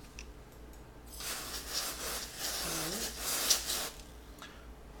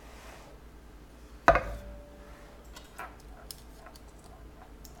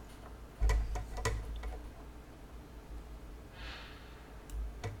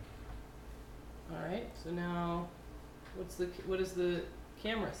 All right, so now, what does the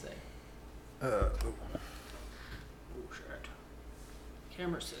camera say? Oh. Oh shit.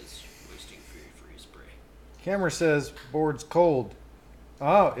 Camera says wasting freeze spray. Camera says board's cold.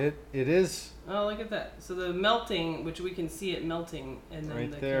 Oh, it is. Oh, look at that. So the melting, which we can see it melting, and then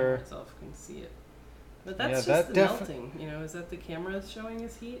Right the there. camera itself can see it. But that's Yeah, just that the melting. You know, is that the camera showing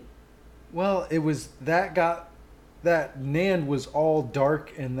us heat? Well, it was that NAND was all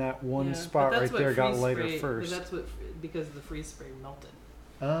dark, and that one Yeah, spot but that's right what there got freeze lighter spray- first. But that's because the freeze spray melted.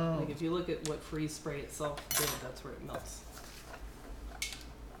 Oh. Like if you look at what freeze spray itself did, that's where it melts.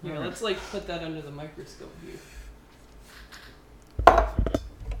 Here, Alright. let's like put that under the microscope view.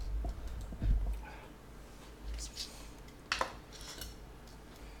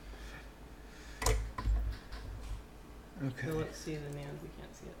 Okay. So let's see the NAND. We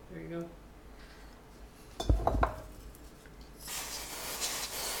can't see it. There you go.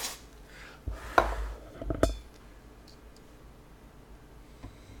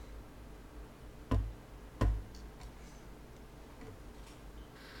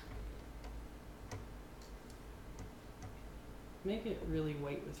 Make it really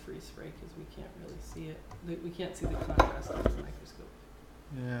white with freeze spray because we can't really see it. We can't see the contrast under the microscope.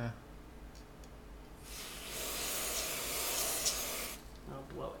 Yeah. I'll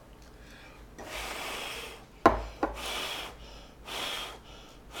blow it.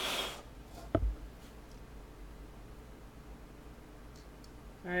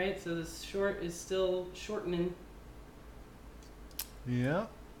 All right, so this short is still shortening. Yeah.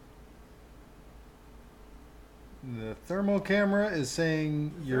 The thermal camera is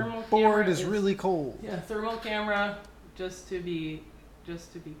saying your Thermal board camera is really cold. Yeah, thermal camera. Just to be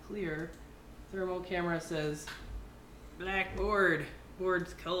clear, thermal camera says black board.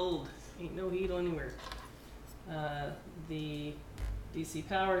 Board's cold. Ain't no heat anywhere. The DC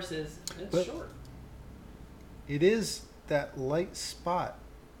power says it's But- short. It is that light spot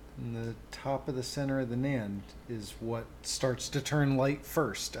in the top of the center of the NAND is what starts to turn light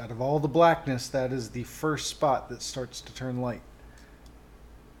first. Out of all the blackness, that is the first spot that starts to turn light.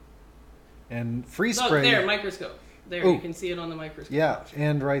 And freeze Look spray. there, microscope. There, Oh. you can see it on the microscope. Yeah, option.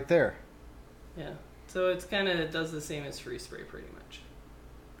 and right there. Yeah. So it's kind of does the same as freeze spray, pretty much.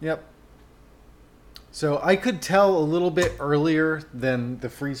 Yep. So I could tell a little bit earlier than the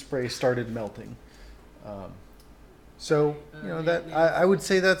freeze spray started melting. So you know that I would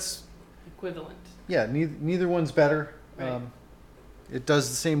say that's Equivalent. yeah. Neither one's better. Right. It does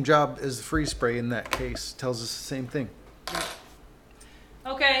the same job as the freeze spray in that case. Tells us the same thing.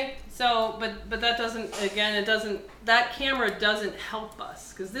 Okay, so but that doesn't that camera doesn't help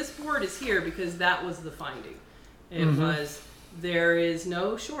us because this board is here because that was the finding. It was there is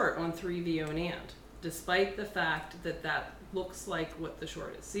no short on 3VO NAND, despite the fact that that looks like what the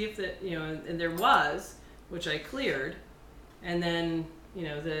short is. See if that and there was, which I cleared, and then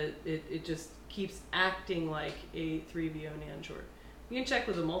it just keeps acting like a 3VO NAND short. You can check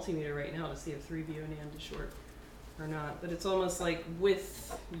with a multimeter right now to see if 3VO NAND is short or not, but it's almost like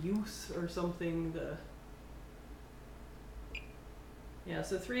with use or something.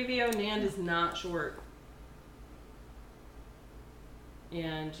 So 3VO NAND is not short,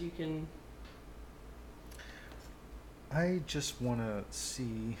 and you can. I just want to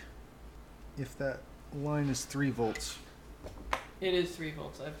see if that line is 3 volts. It is 3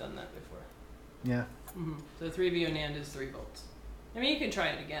 volts. I've done that before. Yeah. So 3VO NAND is 3 volts. I mean, you can try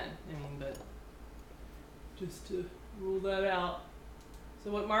it again. I mean, but just to rule that out.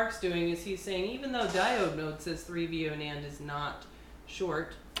 So what Mark's doing is he's saying, even though diode mode says 3VO NAND is not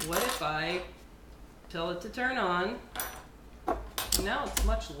short, what if I tell it to turn on? Now it's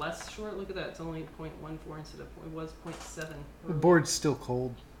much less short. Look at that. It's only 0.14 instead of it was 0.7. The board's still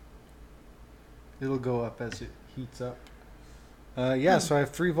cold. It'll go up as it heats up. Yeah, so I have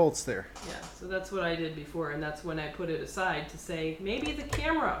 3 volts there. Yeah, so that's what I did before, and that's when I put it aside to say, maybe the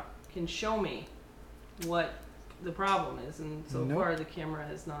camera can show me what the problem is. And so far, the camera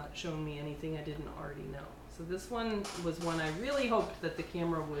has not shown me anything I didn't already know. So this one was one I really hoped that the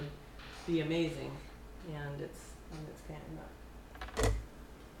camera would be amazing, and it's kind of not.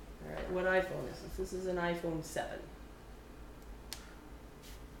 All right, what iPhone is this? This is an iPhone 7.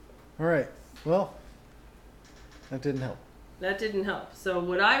 All right, well, that didn't help. That didn't help. So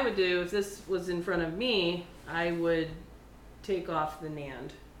what I would do, if this was in front of me, I would take off the NAND.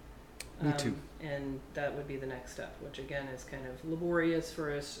 Me too. And that would be the next step, which again is kind of laborious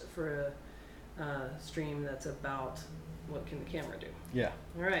for a stream that's about what can the camera do. Yeah.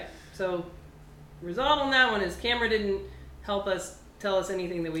 All right. So result on that one is camera didn't help us tell us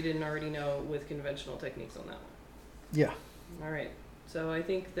anything that we didn't already know with conventional techniques on that one. Yeah. All right. So I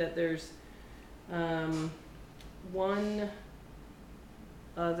think that there's one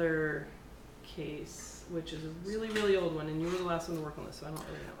other case, which is a really, really old one, and you were the last one to work on this, so I don't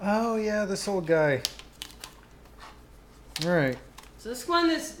really know. Oh, yeah, this old guy. All right. So this one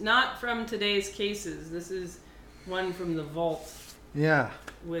is not from today's cases. This is one from the vault. Yeah.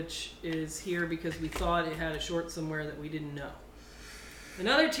 Which is here because we thought it had a short somewhere that we didn't know.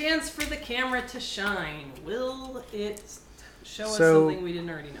 Another chance for the camera to shine. Will it show us something we didn't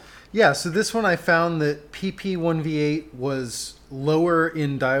already know? Yeah, so this one I found that PP1V8 was lower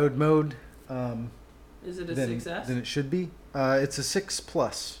in diode mode. Is it a 6S? Than it should be. It's a 6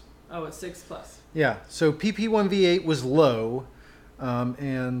 plus. Oh, it's 6 plus. Yeah, so PP1V8 was low,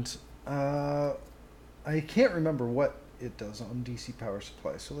 and I can't remember what it does on DC power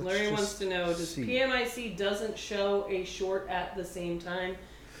supply. So let's Larry wants to know, does PMIC doesn't show a short at the same time?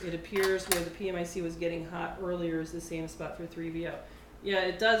 It appears where the PMIC was getting hot earlier is the same spot for 3VO. Yeah,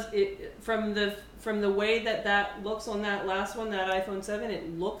 it does. It from the way that looks on that last one, that iPhone 7,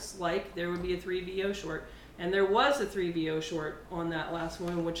 it looks like there would be a 3VO short. And there was a 3VO short on that last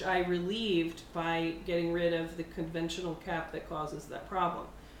one, which I relieved by getting rid of the conventional cap that causes that problem.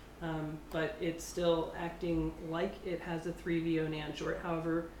 But it's still acting like it has a 3VO NAND short.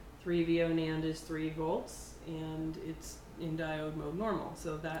 However, 3VO NAND is 3 volts, and it's in diode mode normal,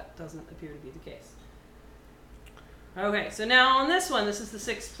 so that doesn't appear to be the case. Okay, so now on this one, this is the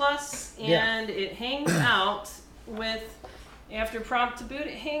 6 plus, and it hangs out with, after prompt to boot,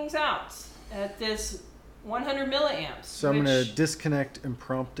 it hangs out at this 100 milliamps. So I'm going to disconnect and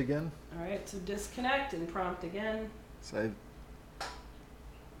prompt again. All right, so disconnect and prompt again. So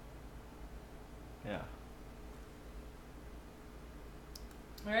yeah.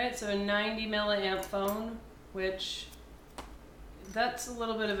 All right, so a 90 milliamp phone, which that's a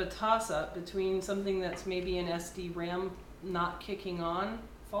little bit of a toss-up between something that's maybe an SD RAM not kicking on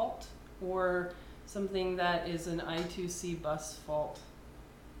fault or something that is an I2C bus fault,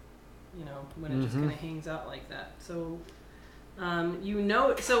 you know, when it just kind of hangs out like that. So,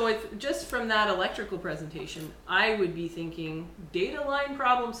 so just from that electrical presentation, I would be thinking data line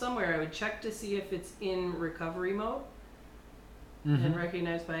problem somewhere. I would check to see if it's in recovery mode and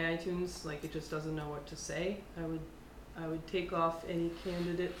recognized by iTunes, like it just doesn't know what to say. I would take off any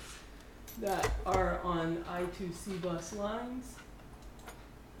candidates that are on I2C bus lines.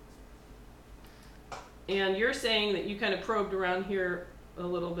 And you're saying that you kind of probed around here a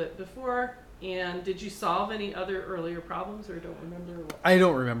little bit before, and did you solve any other earlier problems, or don't remember? I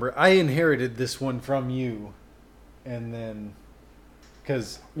don't remember. I inherited this one from you, and then,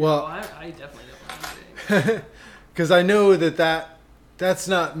 because, well... No, I definitely don't remember anything. Because I know that's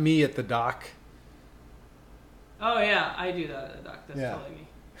not me at the dock. Oh yeah, I do that at the dock. That's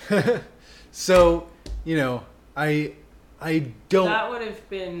totally me. So, you know, I don't... That would have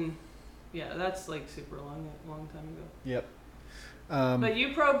been... Yeah, that's like super long time ago. Yep. But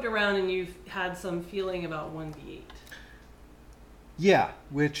you probed around and you've had some feeling about 1V8. Yeah,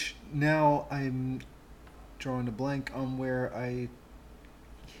 which now I'm drawing a blank on where I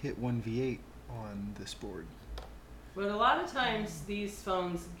hit 1V8 on this board. But a lot of times these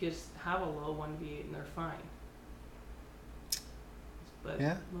phones just have a low 1V8 and they're fine. But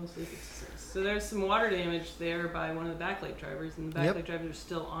mostly it's 6. So there's some water damage there by one of the backlight drivers, and the backlight drivers are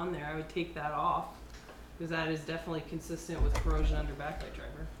still on there. I would take that off, because that is definitely consistent with corrosion under backlight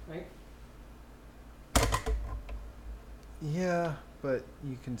driver, right? Yeah, but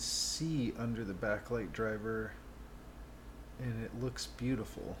you can see under the backlight driver, and it looks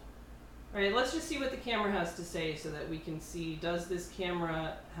beautiful. All right, let's just see what the camera has to say so that we can see, does this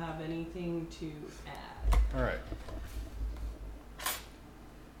camera have anything to add? All right.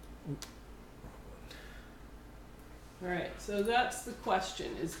 All right, so that's the question,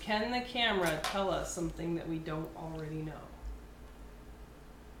 is can the camera tell us something that we don't already know?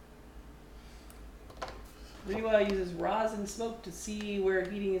 Rewa uses rosin smoke to see where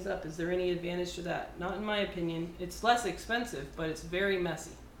heating is up. Is there any advantage to that? Not in my opinion. It's less expensive, but it's very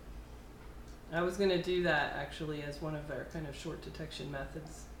messy. I was going to do that actually as one of our kind of short detection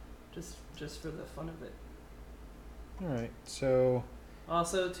methods, just for the fun of it. All right, so...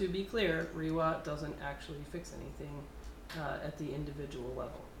 Also, to be clear, Rewa doesn't actually fix anything at the individual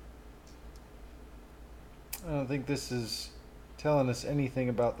level. I don't think this is telling us anything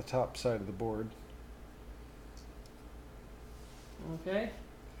about the top side of the board. Okay.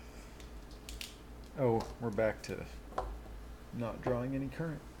 Oh, we're back to not drawing any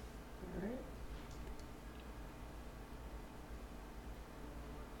current. All right.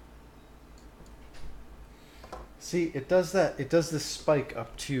 See, it does that. It does this spike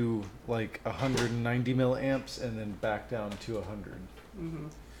up to like 190 milliamps and then back down to 100. Mm-hmm.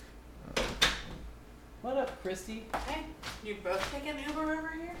 What up, Christy? Hey, you both taking Uber over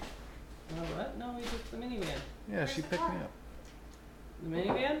here? What? No, we took the minivan. Yeah, Where's she the picked car? me up. The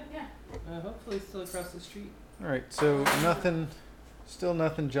minivan? Yeah. Hopefully still across the street. All right, so nothing, still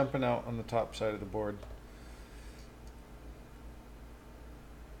nothing jumping out on the top side of the board.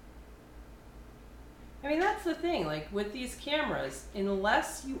 I mean, that's the thing, like with these cameras,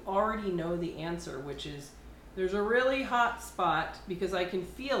 unless you already know the answer, which is there's a really hot spot because I can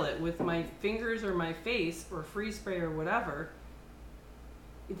feel it with my fingers or my face or freeze spray or whatever,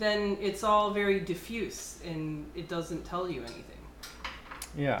 then it's all very diffuse and it doesn't tell you anything.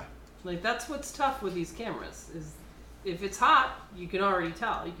 Yeah. Like that's what's tough with these cameras is if it's hot, you can already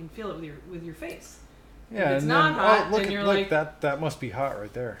tell. You can feel it with your face. Yeah, if it's and not then hot, look, then you're look, like that must be hot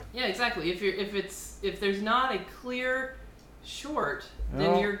right there. yeah, exactly. If there's not a clear short,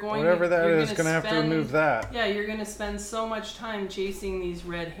 then Well, you're going whatever that you're is, gonna have to remove that. Yeah, you're gonna spend so much time chasing these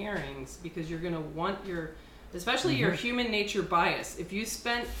red herrings because you're gonna want your, especially your human nature bias. If you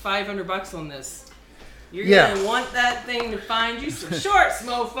spent $500 on this, you're gonna want that thing to find you some shorts,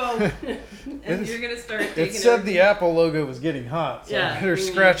 mofo, and you're gonna start taking It said the Apple logo was getting hot, so Yeah, I better we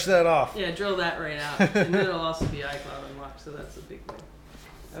need- scratch that off. Yeah, drill that right out, and then it'll also be iCloud unlocked, so that's a big thing.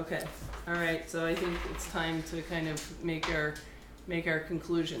 Okay, all right. So I think it's time to kind of make our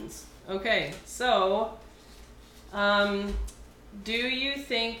conclusions. Okay, so do you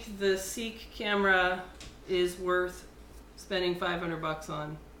think the Seek camera is worth spending $500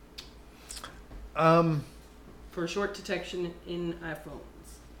 on for short detection in iPhones?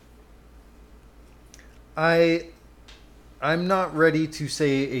 I'm not ready to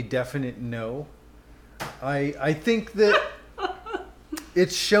say a definite no. I think that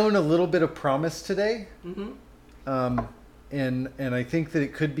it's shown a little bit of promise today. Mm-hmm. And I think that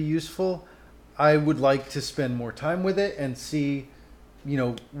it could be useful. I would like to spend more time with it and see,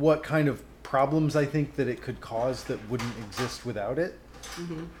 what kind of problems I think that it could cause that wouldn't exist without it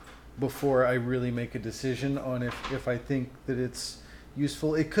Mm-hmm. before I really make a decision on if I think that it's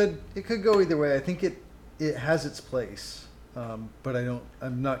useful. It could go either way. I think it has its place, but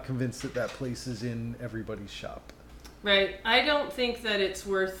I'm not convinced that place is in everybody's shop. Right. I don't think that it's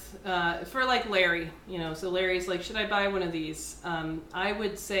worth, for like Larry, so Larry's like, should I buy one of these? I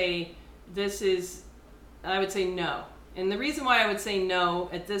would say no. And the reason why I would say no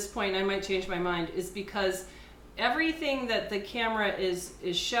at this point, and I might change my mind, is because everything that the camera is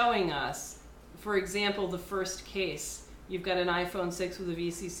showing us, for example, the first case, you've got an iPhone 6 with a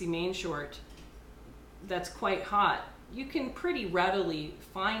VCC main short that's quite hot. You can pretty readily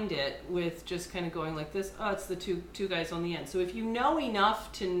find it with just kind of going like this. Oh, it's the two guys on the end. So if you know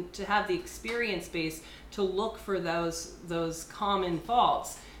enough to have the experience base to look for those common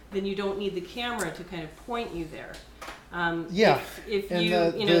faults, then you don't need the camera to kind of point you there. Yeah. If and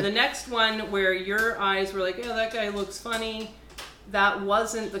you the next one where your eyes were like, oh, that guy looks funny, that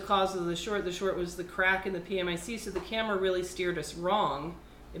wasn't the cause of the short. The short was the crack in the PMIC. So the camera really steered us wrong.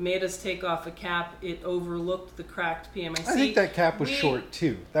 It made us take off a cap. It overlooked the cracked PMIC. I think that cap was short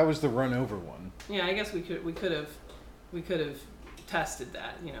too. That was the run over one. Yeah, I guess we could have tested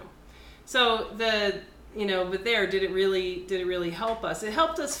that, So but there, did it really help us? It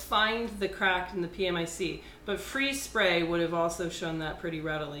helped us find the crack in the PMIC, but freeze spray would have also shown that pretty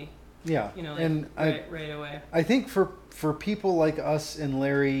readily. Yeah, right away. I think for people like us and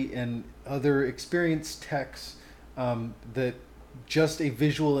Larry and other experienced techs, that just a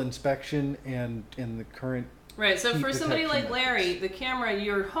visual inspection and in the current Right, so heat for somebody like detection Larry, methods. the camera,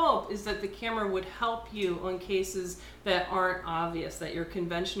 your hope is that the camera would help you on cases that aren't obvious, that your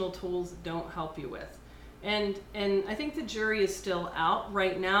conventional tools don't help you with. And I think the jury is still out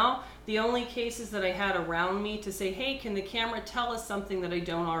right now. The only cases that I had around me to say, hey, can the camera tell us something that I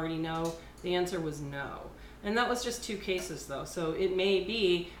don't already know? The answer was no. And that was just 2 cases though. So it may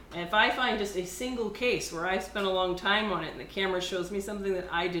be, if I find just a single case where I spent a long time on it and the camera shows me something that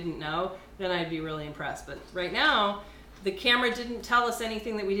I didn't know, then I'd be really impressed. But right now, the camera didn't tell us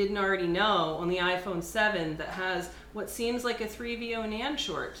anything that we didn't already know on the iPhone 7 that has what seems like a 3VO NAND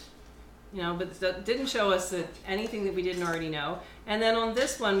short. You know, but that didn't show us that anything that we didn't already know. And then on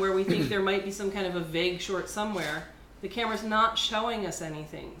this one where we think there might be some kind of a vague short somewhere, the camera's not showing us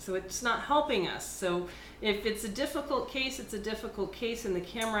anything. So it's not helping us. So if it's a difficult case, it's a difficult case, and the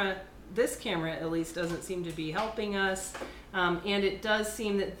camera, this camera at least, doesn't seem to be helping us. And it does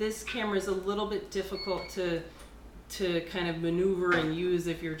seem that this camera is a little bit difficult to kind of maneuver and use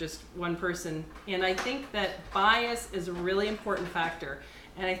if you're just one person. And I think that bias is a really important factor.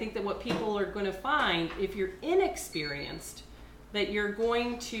 And I think that what people are going to find, if you're inexperienced, that you're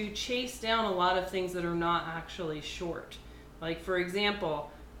going to chase down a lot of things that are not actually short. Like, for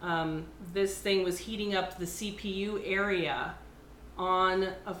example, this thing was heating up the CPU area on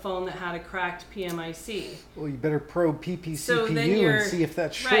a phone that had a cracked PMIC. Well, you better probe PP So then CPU and see if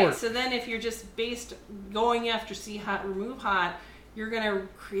that's short. Right, so then if you're just going after see hot, remove hot, you're going to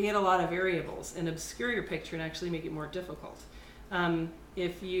create a lot of variables and obscure your picture and actually make it more difficult.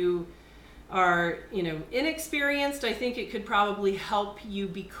 If you are, inexperienced, I think it could probably help you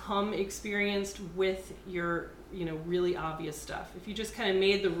become experienced with your, really obvious stuff. If you just kind of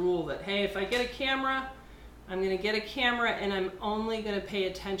made the rule that, hey, if I get a camera, I'm going to get a camera and I'm only going to pay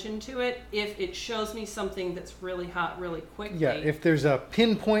attention to it if it shows me something that's really hot really quickly. Yeah, if there's a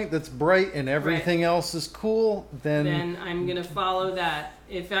pinpoint that's bright and everything else is cool, then I'm going to follow that.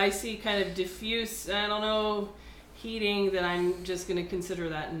 If I see kind of diffuse, I don't know, heating, then I'm just going to consider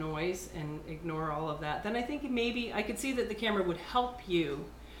that noise and ignore all of that. Then I think maybe I could see that the camera would help you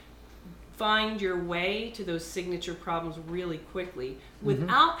find your way to those signature problems really quickly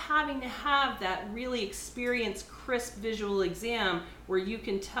without having to have that really experienced, crisp visual exam where you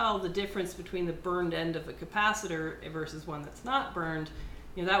can tell the difference between the burned end of a capacitor versus one that's not burned.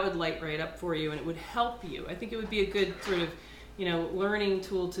 That would light right up for you and it would help you. I think it would be a good sort of learning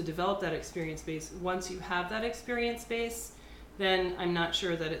tool to develop that experience base. Once you have that experience base, then I'm not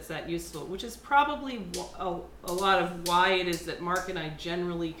sure that it's that useful, which is probably a lot of why it is that Mark and I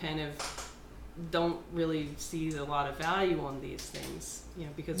generally kind of don't really see a lot of value on these things,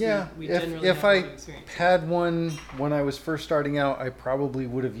 because we generally if have I a lot of experience. had one when I was first starting out, I probably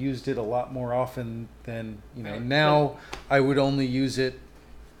would have used it a lot more often than, Right. Now I would only use it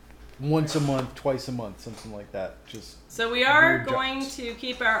once a month, twice a month, something like that. So we are weird going jobs. to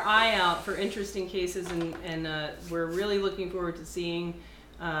keep our eye out for interesting cases, and we're really looking forward to seeing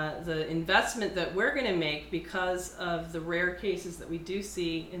the investment that we're going to make because of the rare cases that we do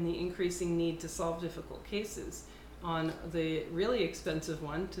see and the increasing need to solve difficult cases on the really expensive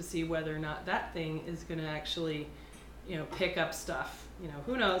one to see whether or not that thing is going to actually, pick up stuff.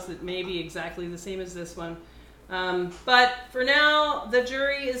 Who knows? It may be exactly the same as this one. But for now, the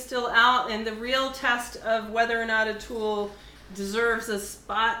jury is still out, and the real test of whether or not a tool deserves a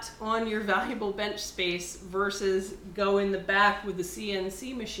spot on your valuable bench space versus go in the back with the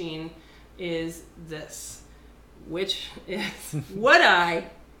CNC machine is this, which is, would I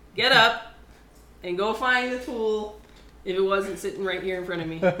get up and go find the tool if it wasn't sitting right here in front of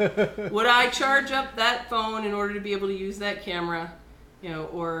me? Would I charge up that phone in order to be able to use that camera?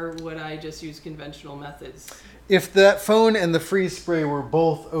 Or would I just use conventional methods? If that phone and the freeze spray were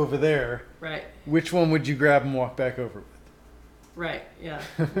both over there, Right. which one would you grab and walk back over with? Right. Yeah.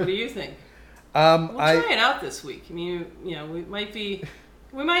 What do you think? We'll try it out this week. I mean, we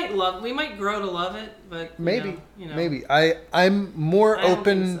might grow to love it, but maybe. I'm more I don't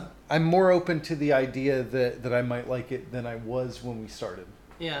open. think so. I'm more open to the idea that I might like it than I was when we started.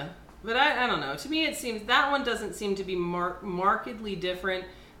 Yeah. But I don't know. To me, it seems that one doesn't seem to be markedly different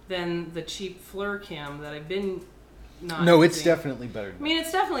than the cheap FLIR cam that I've been not No, it's using. definitely better. I mean,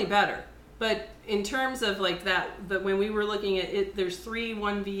 it's definitely better. But in terms of like that when we were looking at it, there's 3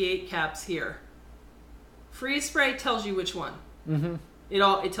 1V8 caps here. Freeze spray tells you which one. Mm-hmm.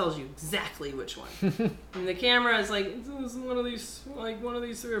 It tells you exactly which one. And the camera is like, this is one of these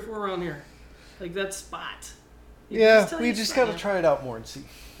 3 or 4 around here, like that spot. Yeah, we just got to try it out more and see.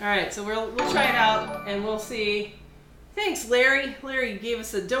 All right, so we'll try it out and we'll see Thanks, Larry. Larry gave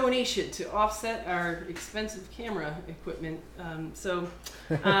us a donation to offset our expensive camera equipment. So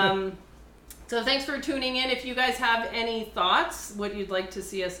thanks for tuning in. If you guys have any thoughts, what you'd like to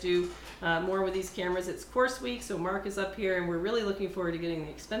see us do more with these cameras, it's course week, so Mark is up here, and we're really looking forward to getting the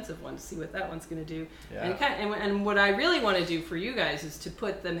expensive one to see what that one's going to do. Yeah. And what I really want to do for you guys is to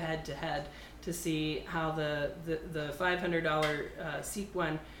put them head to head to see how the $500 Seek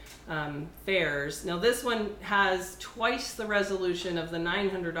one fares. Now this one has twice the resolution of the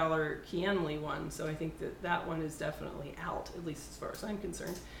 $900 Kienli one, so I think that one is definitely out, at least as far as I'm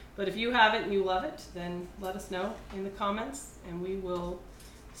concerned. But if you have it and you love it, then let us know in the comments, and we will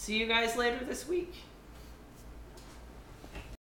see you guys later this week.